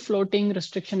have free floating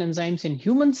restriction enzymes in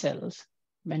human cells,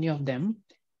 many of them,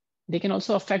 they can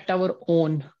also affect our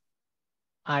own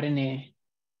RNA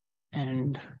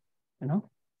and,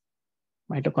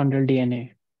 mitochondrial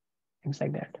DNA, things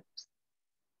like that.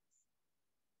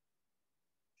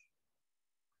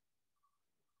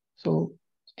 So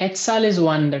HSAL is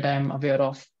one that I'm aware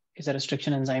of, is a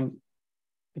restriction enzyme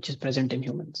which is present in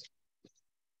humans.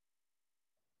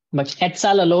 But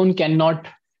HSAL alone cannot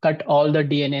cut all the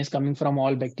DNAs coming from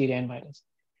all bacteria and virus.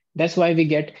 That's why we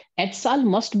get HSAL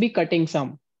must be cutting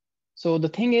some. So the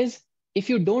thing is, if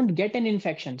you don't get an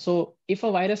infection, so if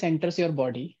a virus enters your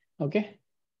body, okay,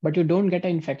 but you don't get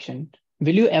an infection,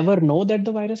 will you ever know that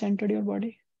the virus entered your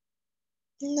body?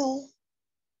 No.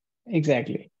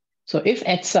 Exactly. So if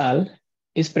HSAL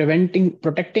is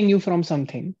protecting you from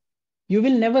something, you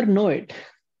will never know it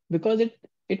because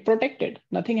it protected.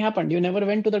 Nothing happened. You never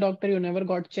went to the doctor. You never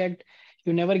got checked.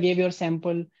 You never gave your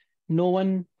sample. No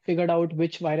one figured out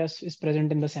which virus is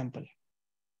present in the sample.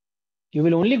 You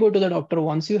will only go to the doctor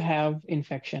once you have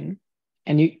infection.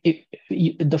 And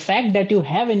the fact that you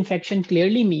have infection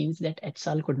clearly means that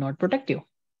HSAL could not protect you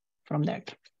from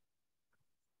that.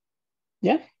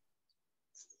 Yeah?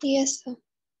 Yes, sir.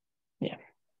 Yeah.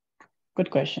 Good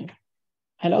question.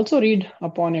 I'll also read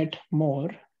upon it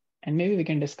more and maybe we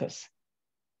can discuss.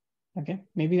 Okay,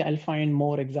 maybe I'll find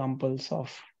more examples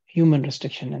of human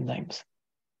restriction enzymes.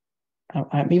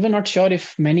 I'm even not sure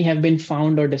if many have been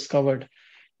found or discovered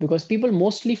because people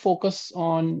mostly focus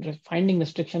on finding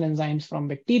restriction enzymes from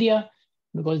bacteria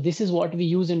because this is what we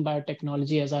use in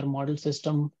biotechnology as our model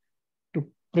system to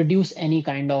produce any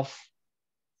kind of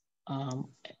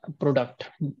product,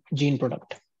 gene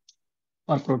product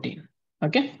or protein.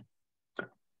 Okay.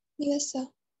 Yes, sir.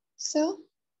 So?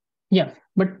 Yeah,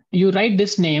 but you write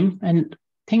this name and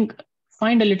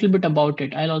find a little bit about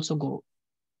it. I'll also go.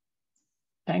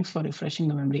 Thanks for refreshing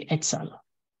the memory. HSAL.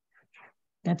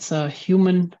 That's a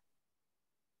human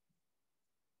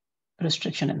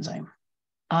restriction enzyme.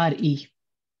 RE.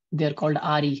 They're called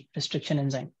RE, restriction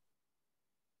enzyme.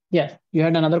 Yeah, you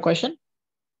had another question?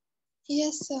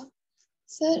 Yes, sir.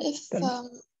 Sir, if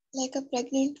like a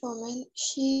pregnant woman,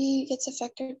 she gets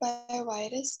affected by a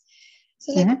virus.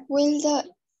 So like, will the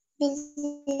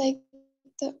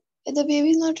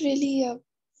baby is not really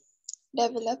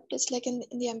developed? It's like in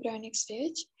the embryonic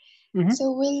stage.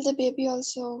 So will the baby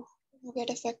also get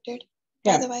affected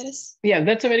by the virus? Yeah,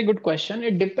 that's a very good question.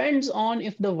 It depends on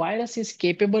if the virus is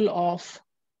capable of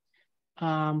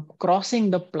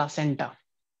crossing the placenta,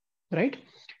 right?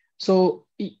 So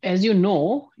as you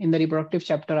know, in the reproductive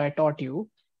chapter I taught you,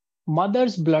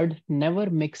 mother's blood never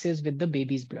mixes with the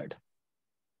baby's blood,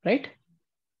 right?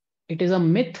 It is a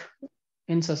myth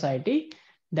in society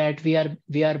that we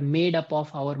are made up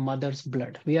of our mother's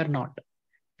blood. We are not.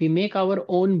 We make our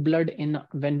own blood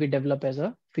when we develop as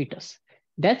a fetus.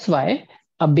 That's why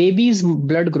a baby's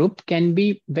blood group can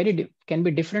be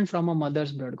different from a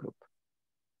mother's blood group.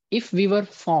 If we were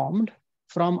formed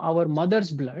from our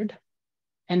mother's blood,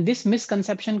 and this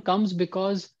misconception comes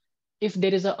because if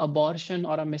there is an abortion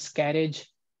or a miscarriage,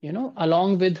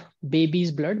 along with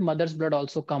baby's blood, mother's blood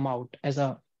also come out as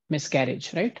a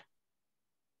miscarriage, right?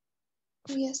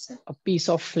 Yes, sir. A piece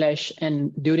of flesh,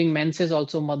 and during menses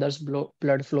also mother's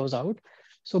blood flows out.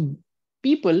 So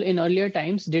people in earlier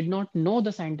times did not know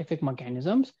the scientific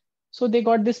mechanisms. So they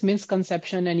got this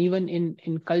misconception, and even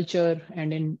in culture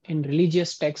and in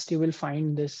religious text, you will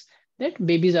find this, that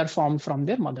babies are formed from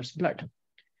their mother's blood.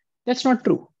 That's not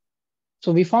true.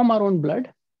 So we form our own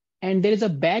blood, and there is a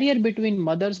barrier between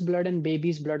mother's blood and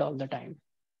baby's blood all the time.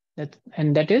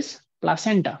 That is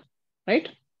placenta, right?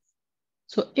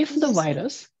 So if the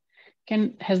virus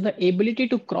has the ability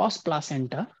to cross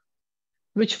placenta,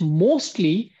 which most of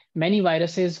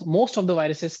the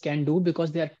viruses can do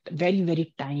because they are very,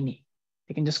 very tiny.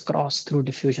 They can just cross through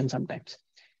diffusion sometimes.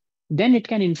 Then it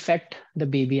can infect the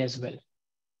baby as well.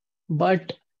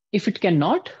 But if it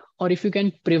cannot, or if you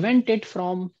can prevent it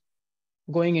from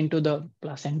going into the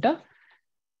placenta,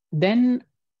 then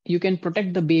you can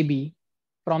protect the baby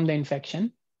from the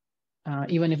infection,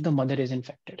 even if the mother is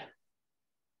infected.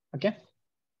 Okay.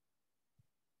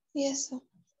 Yes, sir.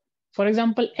 For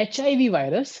example, HIV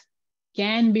virus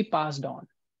can be passed on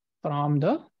from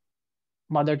the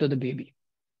mother to the baby.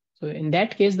 So in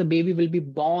that case, the baby will be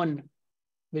born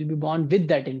with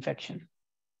that infection,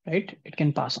 right? It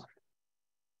can pass on.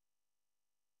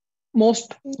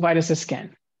 Most viruses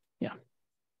can. Yeah.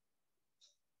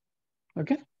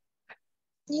 Okay.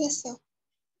 Yes, sir.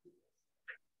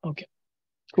 Okay,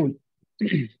 cool.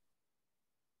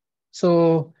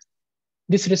 So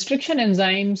these restriction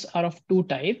enzymes are of two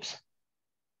types.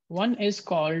 One is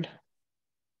called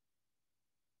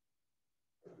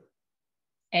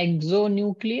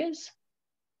exonuclease,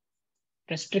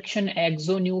 restriction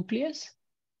exonuclease,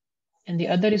 and the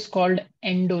other is called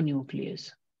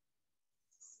endonuclease.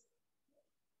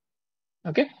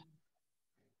 Okay.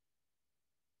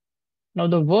 Now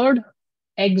the word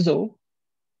exo,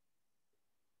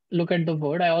 look at the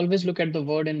word. I always look at the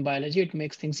word in biology. It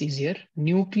makes things easier.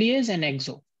 Nuclease and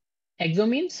exo. Exo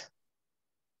means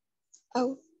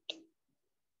Out.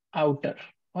 outer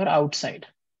or outside.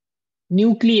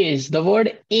 Nuclease, the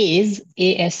word ase,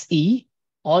 A-S-E,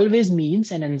 always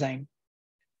means an enzyme.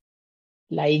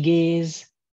 Ligase,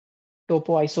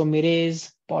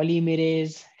 topoisomerase,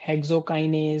 polymerase,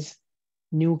 hexokinase,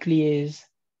 nuclease.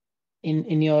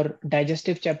 In your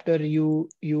digestive chapter, you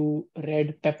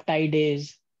read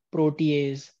peptidase,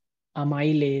 protease,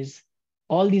 amylase.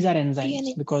 All these are enzymes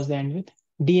DNA. because they end with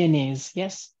DNase.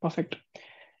 Yes, perfect.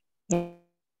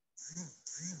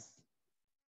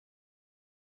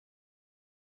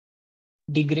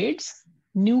 Degrades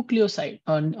nucleotides.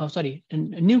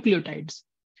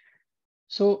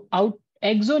 So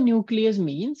exonuclease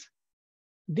means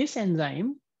this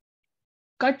enzyme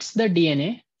cuts the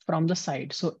DNA from the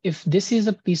side. So if this is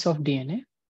a piece of DNA,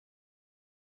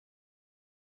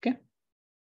 okay,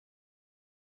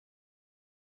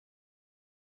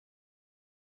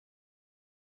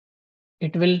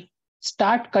 it will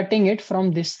start cutting it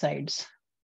from this sides.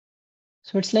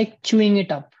 So it's like chewing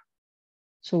it up.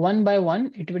 So one by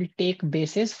one, it will take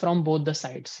bases from both the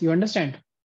sides. You understand?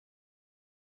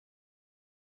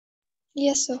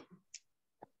 Yes, sir.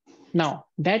 Now,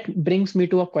 that brings me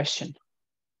to a question.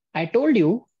 I told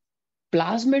you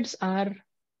plasmids are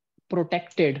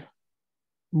protected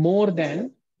more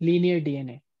than linear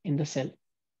DNA in the cell.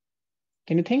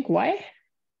 Can you think why?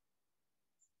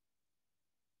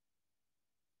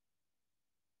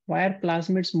 Why are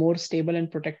plasmids more stable and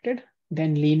protected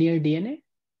than linear DNA?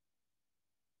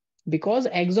 Because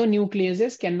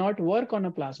exonucleases cannot work on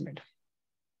a plasmid.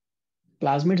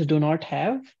 Plasmids do not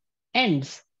have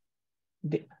ends.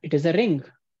 It is a ring.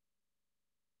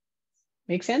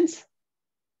 Make sense?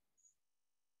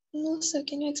 No, sir.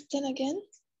 Can you explain again?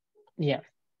 Yeah.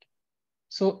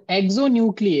 So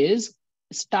exonuclease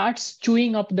starts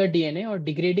chewing up the DNA or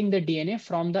degrading the DNA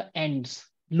from the ends,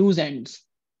 loose ends.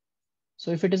 So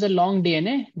if it is a long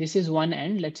DNA, this is one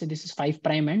end. Let's say this is 5'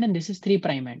 end and this is 3'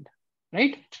 end,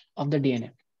 right, of the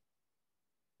DNA.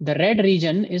 The red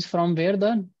region is from where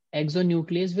the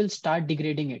exonuclease will start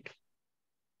degrading it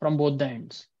from both the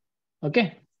ends.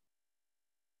 Okay.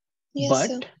 Yes, But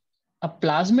sir. a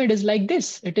plasmid is like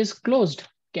this. It is closed.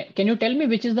 Can you tell me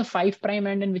which is the 5'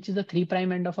 end and which is the 3'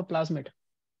 end of a plasmid?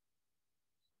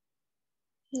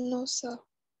 No, sir.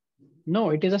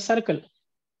 No, it is a circle.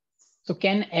 So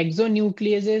can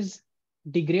exonucleases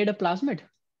degrade a plasmid?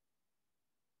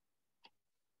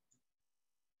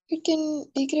 It can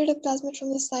degrade a plasmid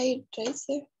from the side, right,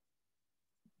 sir?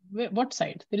 What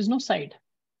side? There is no side.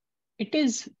 It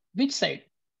is which side?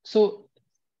 So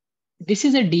this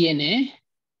is a DNA.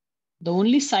 The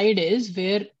only side is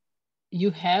where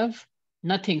you have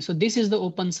nothing. So this is the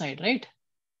open side, right?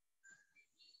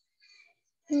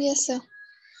 Yes, sir.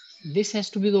 This has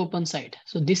to be the open side.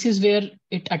 So this is where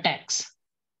it attacks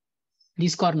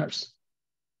these corners.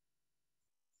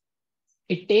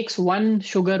 It takes one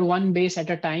sugar, one base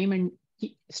at a time and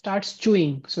starts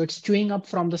chewing. So it's chewing up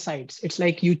from the sides. It's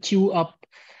like you chew up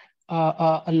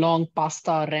a long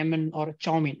pasta, ramen, or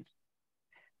chow mein.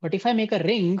 But if I make a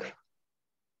ring,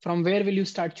 from where will you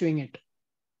start chewing it?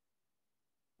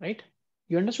 Right?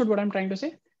 You understood what I'm trying to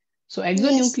say? So Yes, sir.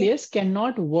 exonuclease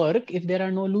cannot work if there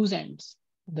are no loose ends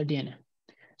of the DNA.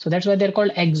 So that's why they're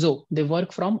called exo. They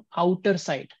work from outer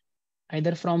side,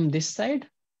 either from this side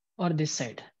or this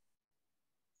side.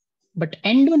 But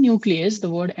endonuclease, the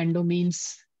word endo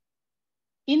means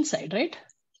inside, right?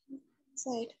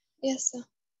 Side. Yes, sir.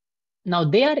 Now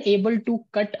they are able to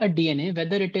cut a DNA,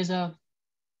 whether it is a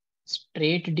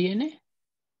straight DNA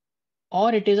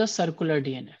or it is a circular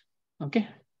DNA. Okay.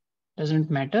 Doesn't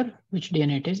matter which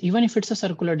DNA it is. Even if it's a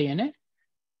circular DNA,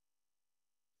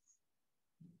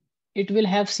 it will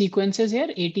have sequences here,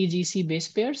 ATGC base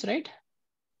pairs, right?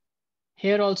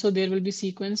 Here also there will be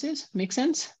sequences. Make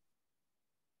sense?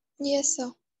 Yes,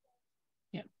 sir.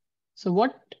 Yeah. So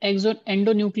what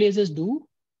endonucleases do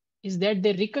is that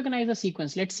they recognize a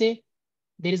sequence. Let's say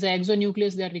there is an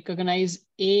exonuclease that recognize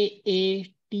AATGCC.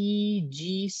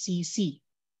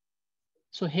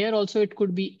 So here also it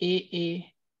could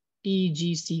be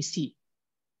AATGCC.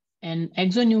 And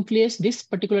exonuclease, this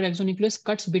particular exonuclease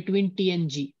cuts between T and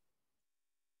G.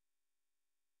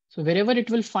 So wherever it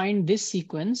will find this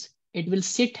sequence, it will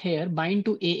sit here, bind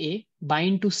to AA,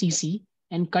 bind to CC,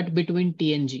 and cut between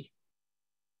T and G.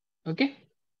 Okay.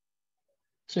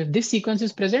 So if this sequence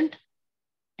is present,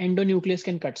 endonuclease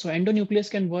can cut. So endonuclease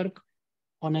can work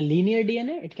on a linear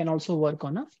DNA. It can also work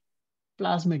on a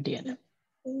plasmid DNA.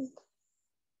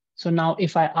 So now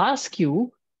if I ask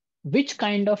you, which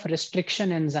kind of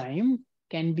restriction enzyme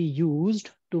can be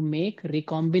used to make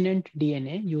recombinant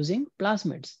DNA using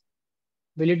plasmids?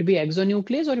 Will it be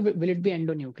exonuclease or will it be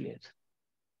endonuclease?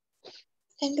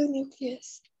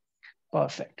 Endonuclease.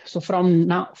 Perfect. So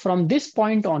from this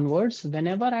point onwards,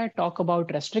 whenever I talk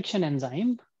about restriction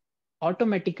enzyme,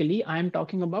 automatically I am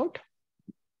talking about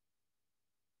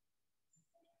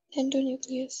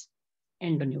Endonuclease.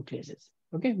 endonucleases.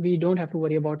 Okay, we don't have to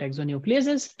worry about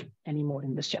exonucleases anymore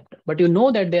in this chapter, but you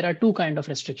know that there are two kinds of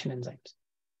restriction enzymes,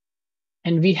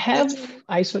 and we have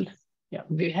isolated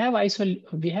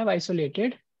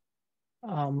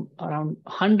around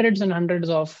hundreds and hundreds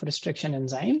of restriction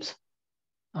enzymes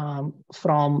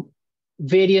from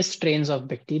various strains of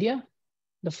bacteria.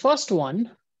 The first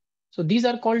one, so these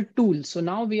are called tools. So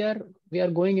now we are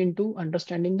going into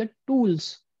understanding the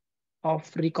tools of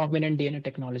recombinant DNA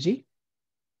technology.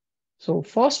 So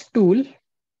first tool,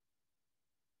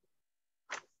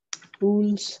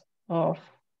 tools of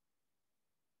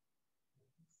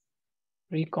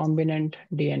recombinant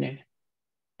DNA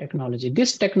technology.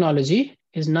 This technology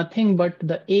is nothing but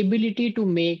the ability to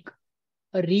make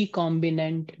a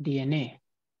recombinant DNA.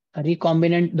 A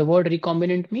recombinant, the word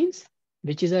recombinant means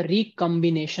which is a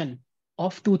recombination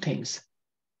of two things,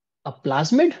 a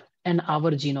plasmid and our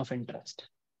gene of interest.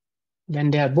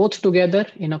 When they are both together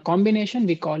in a combination,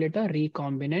 we call it a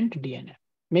recombinant DNA.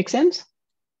 Make sense?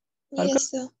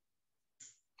 Yes, sir.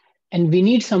 And we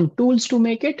need some tools to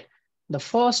make it. The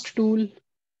first tool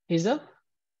is a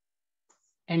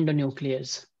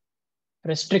endonuclease,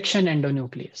 restriction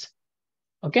endonuclease.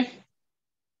 Okay.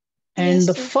 And Yes,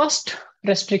 the sir. first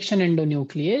restriction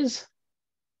endonuclease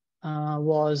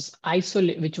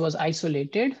which was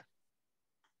isolated,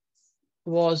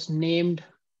 was named,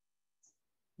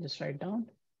 just write down,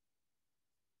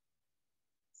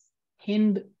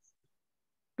 Hind2.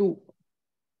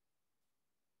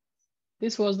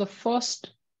 This was the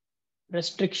first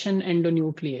restriction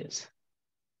endonuclease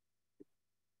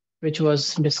which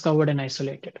was discovered and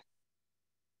isolated.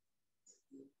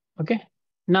 Okay.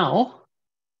 Now,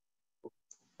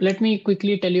 let me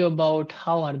quickly tell you about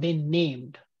how are they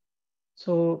named.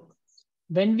 So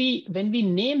when we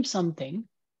name something,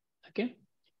 okay,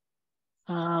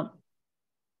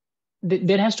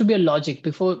 there has to be a logic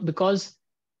because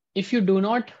if you do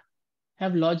not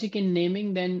have logic in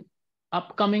naming, then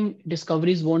upcoming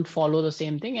discoveries won't follow the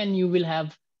same thing, and you will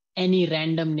have any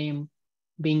random name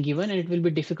being given, and it will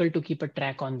be difficult to keep a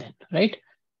track on them, right?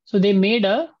 So they made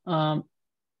a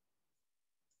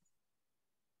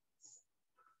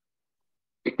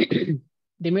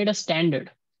they made a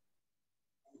standard.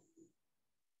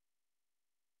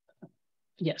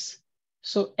 Yes.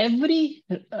 So every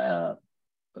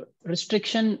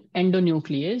restriction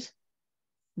endonuclease,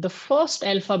 the first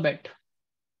alphabet,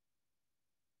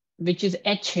 which is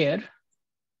H here,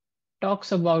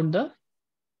 talks about the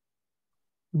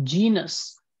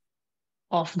genus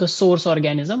of the source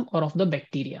organism or of the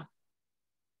bacteria.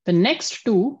 The next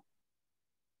two,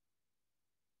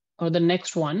 or the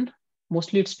next one,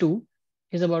 mostly it's two,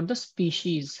 is about the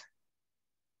species.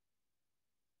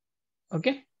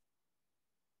 Okay.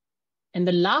 And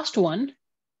the last one,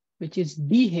 which is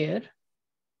D here,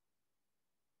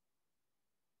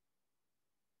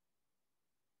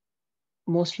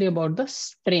 mostly about the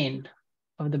strain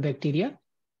of the bacteria.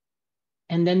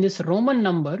 And then this Roman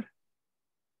number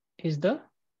is the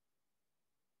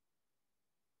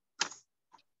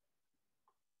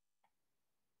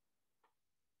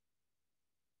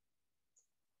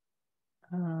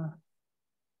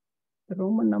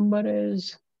Roman number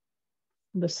is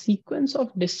the sequence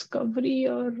of discovery,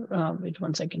 or wait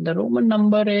 1 second. The Roman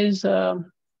number is the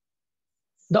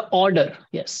order.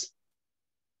 Yes.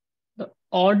 The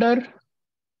order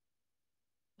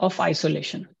of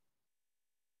isolation.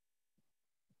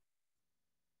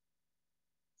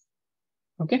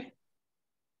 Okay.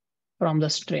 From the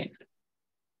strain.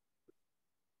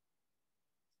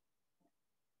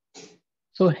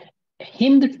 So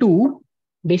Hind2,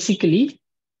 basically,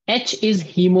 H is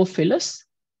Haemophilus.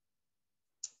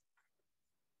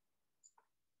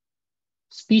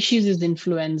 Species is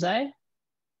influenzae.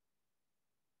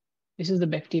 This is the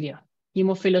bacteria.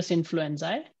 Haemophilus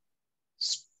influenzae.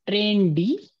 Strain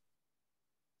D.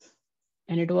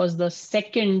 And it was the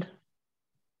second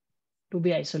to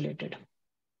be isolated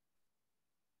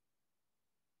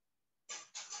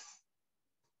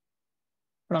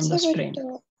from the strain.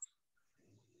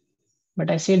 But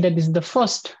I said that this is the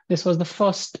first. This was the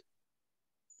first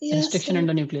Yes, Restriction sir.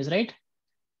 endonuclease, right?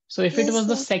 So if it Yes, was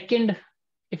the sir. second,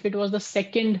 if it was the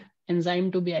second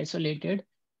enzyme to be isolated,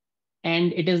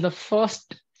 and it is the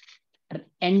first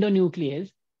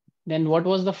endonuclease, then what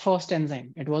was the first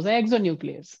enzyme? It was the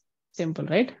exonuclease. Simple,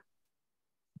 right?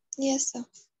 Yes, sir.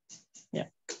 Yeah.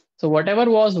 So whatever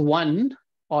was one,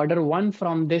 order one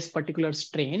from this particular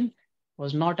strain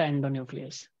was not an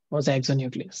endonuclease, was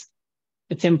exonuclease.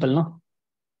 It's simple, no?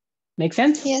 Make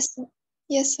sense? Yes, sir.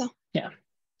 Yes, sir. Yeah.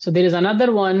 So there is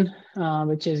another one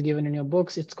which is given in your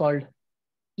books. It's called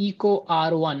ECO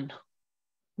R1.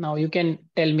 Now you can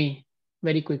tell me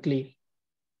very quickly.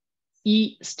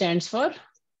 E stands for?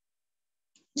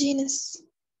 Genus.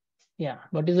 Yeah.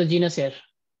 What is the genus here?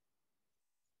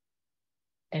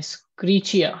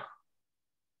 Escherichia.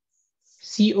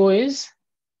 CO is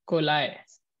coli.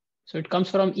 So it comes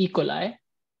from E. coli.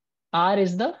 R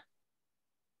is the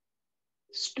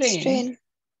strain. Strain.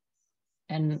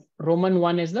 And Roman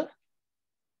 1 is the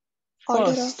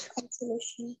Order of first.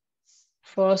 isolation.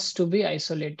 First to be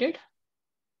isolated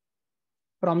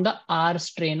from the R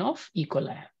strain of E.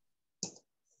 coli.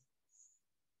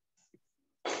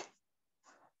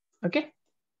 Okay?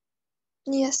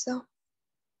 Yes, sir.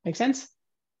 Make sense?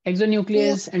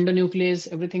 Exonuclease, Yes. endonuclease,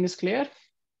 everything is clear.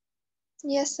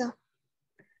 Yes, sir.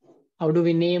 How do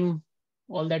we name?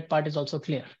 All that part is also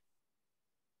clear.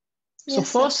 So Yes,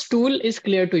 sir. first tool is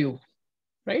clear to you,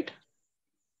 right?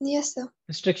 Yes, sir.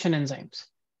 Restriction enzymes.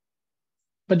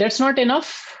 But that's not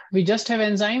enough. We just have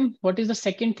enzyme. What is the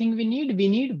second thing we need? We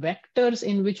need vectors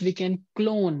in which we can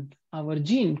clone our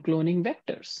gene, cloning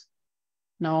vectors.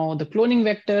 Now, the cloning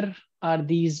vector are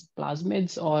these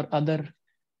plasmids or other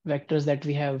vectors that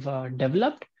we have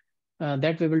developed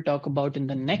that we will talk about in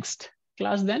the next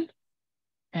class then.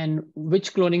 And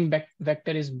which cloning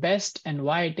vector is best and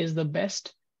why it is the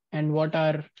best, and what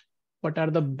are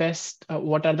the best,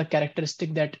 what are the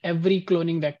characteristics that every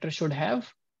cloning vector should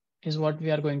have is what we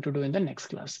are going to do in the next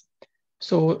class.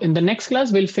 So in the next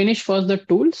class, we'll finish first the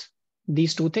tools,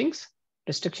 these two things,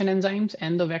 restriction enzymes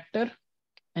and the vector,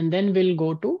 and then we'll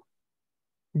go to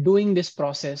doing this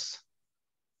process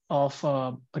of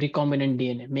recombinant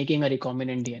DNA, making a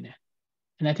recombinant DNA.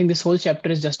 And I think this whole chapter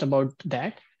is just about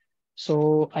that.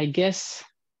 So I guess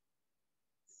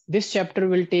this chapter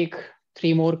will take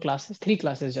three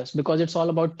classes just because it's all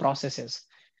about processes.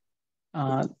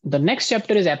 The next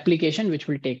chapter is application, which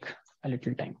will take a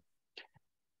little time.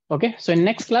 Okay, so in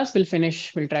next class, we'll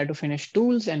try to finish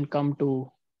tools and come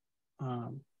to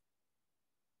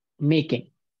making.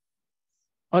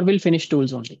 Or we'll finish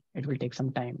tools only. It will take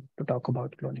some time to talk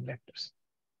about cloning vectors.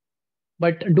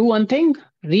 But do one thing,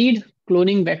 read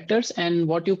cloning vectors, and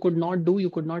what you could not do, you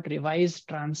could not revise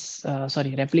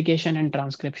replication and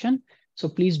transcription. So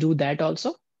please do that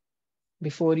also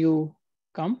before you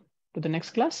come to the next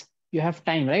class. You have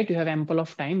time, right? You have ample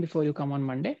of time before you come on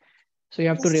Monday. So you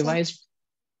have to Yes, sir. revise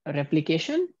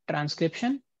replication,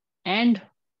 transcription, and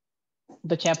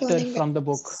the chapter Cloning from the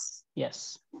book. vectors.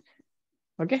 Yes.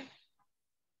 Okay.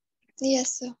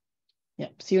 Yes, sir. Yeah.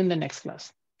 See you in the next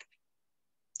class.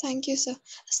 Thank you, sir.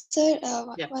 Sir,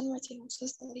 Yeah. one more thing. I'm so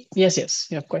sorry. Yes.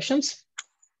 You have questions?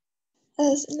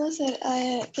 No, sir.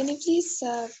 Can you please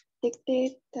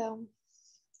dictate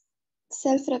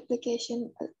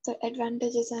self-replication, the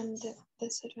advantages and the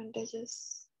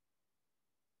disadvantages?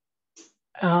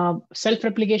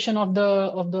 Self-replication of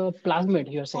the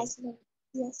plasmid, you're saying? As well.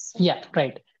 Yes, sir. Yeah,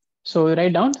 right. So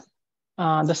write down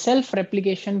the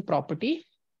self-replication property.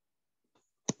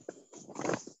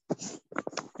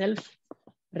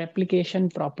 Self-replication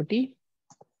property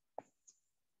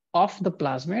of the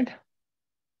plasmid.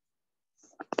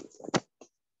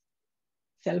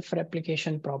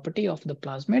 Self-replication property of the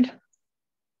plasmid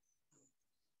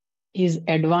is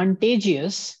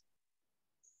advantageous.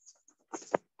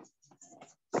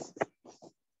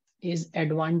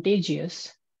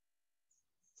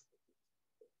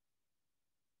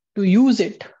 To use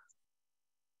it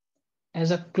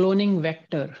as a cloning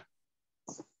vector.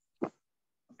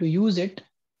 To use it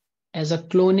as a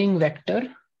cloning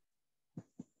vector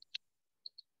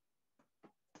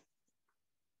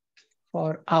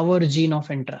for our gene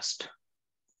of interest.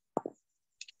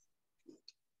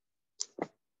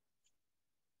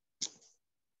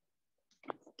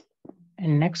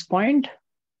 And next point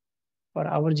for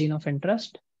our gene of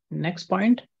interest. Next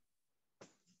point,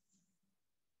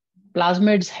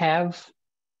 plasmids have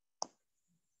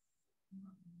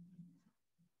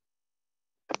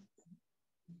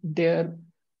their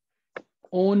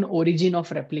own origin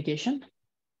of replication.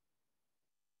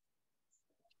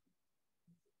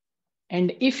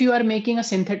 And if you are making a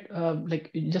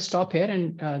synthetic, just stop here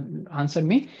and answer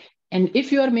me. And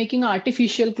if you are making an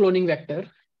artificial cloning vector,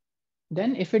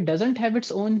 Then if it doesn't have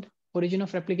its own origin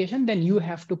of replication, then you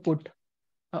have to put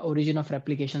an origin of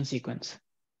replication sequence.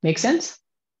 Make sense?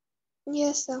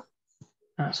 Yes, sir.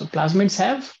 So plasmids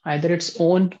have either its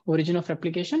own origin of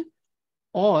replication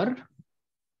or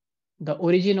the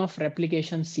origin of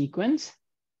replication sequence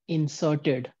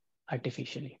inserted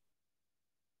artificially.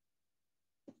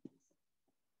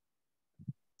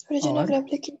 Origin of Or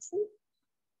replication?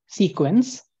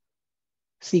 sequence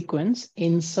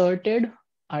inserted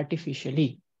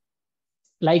artificially.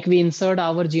 Like we insert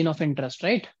our gene of interest,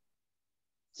 right?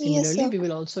 Yes, Similarly, sir. we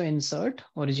will also insert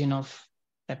origin of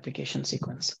replication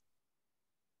sequence.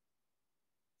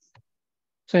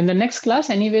 So in the next class,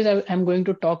 anyways, I'm going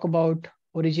to talk about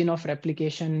origin of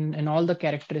replication and all the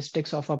characteristics of a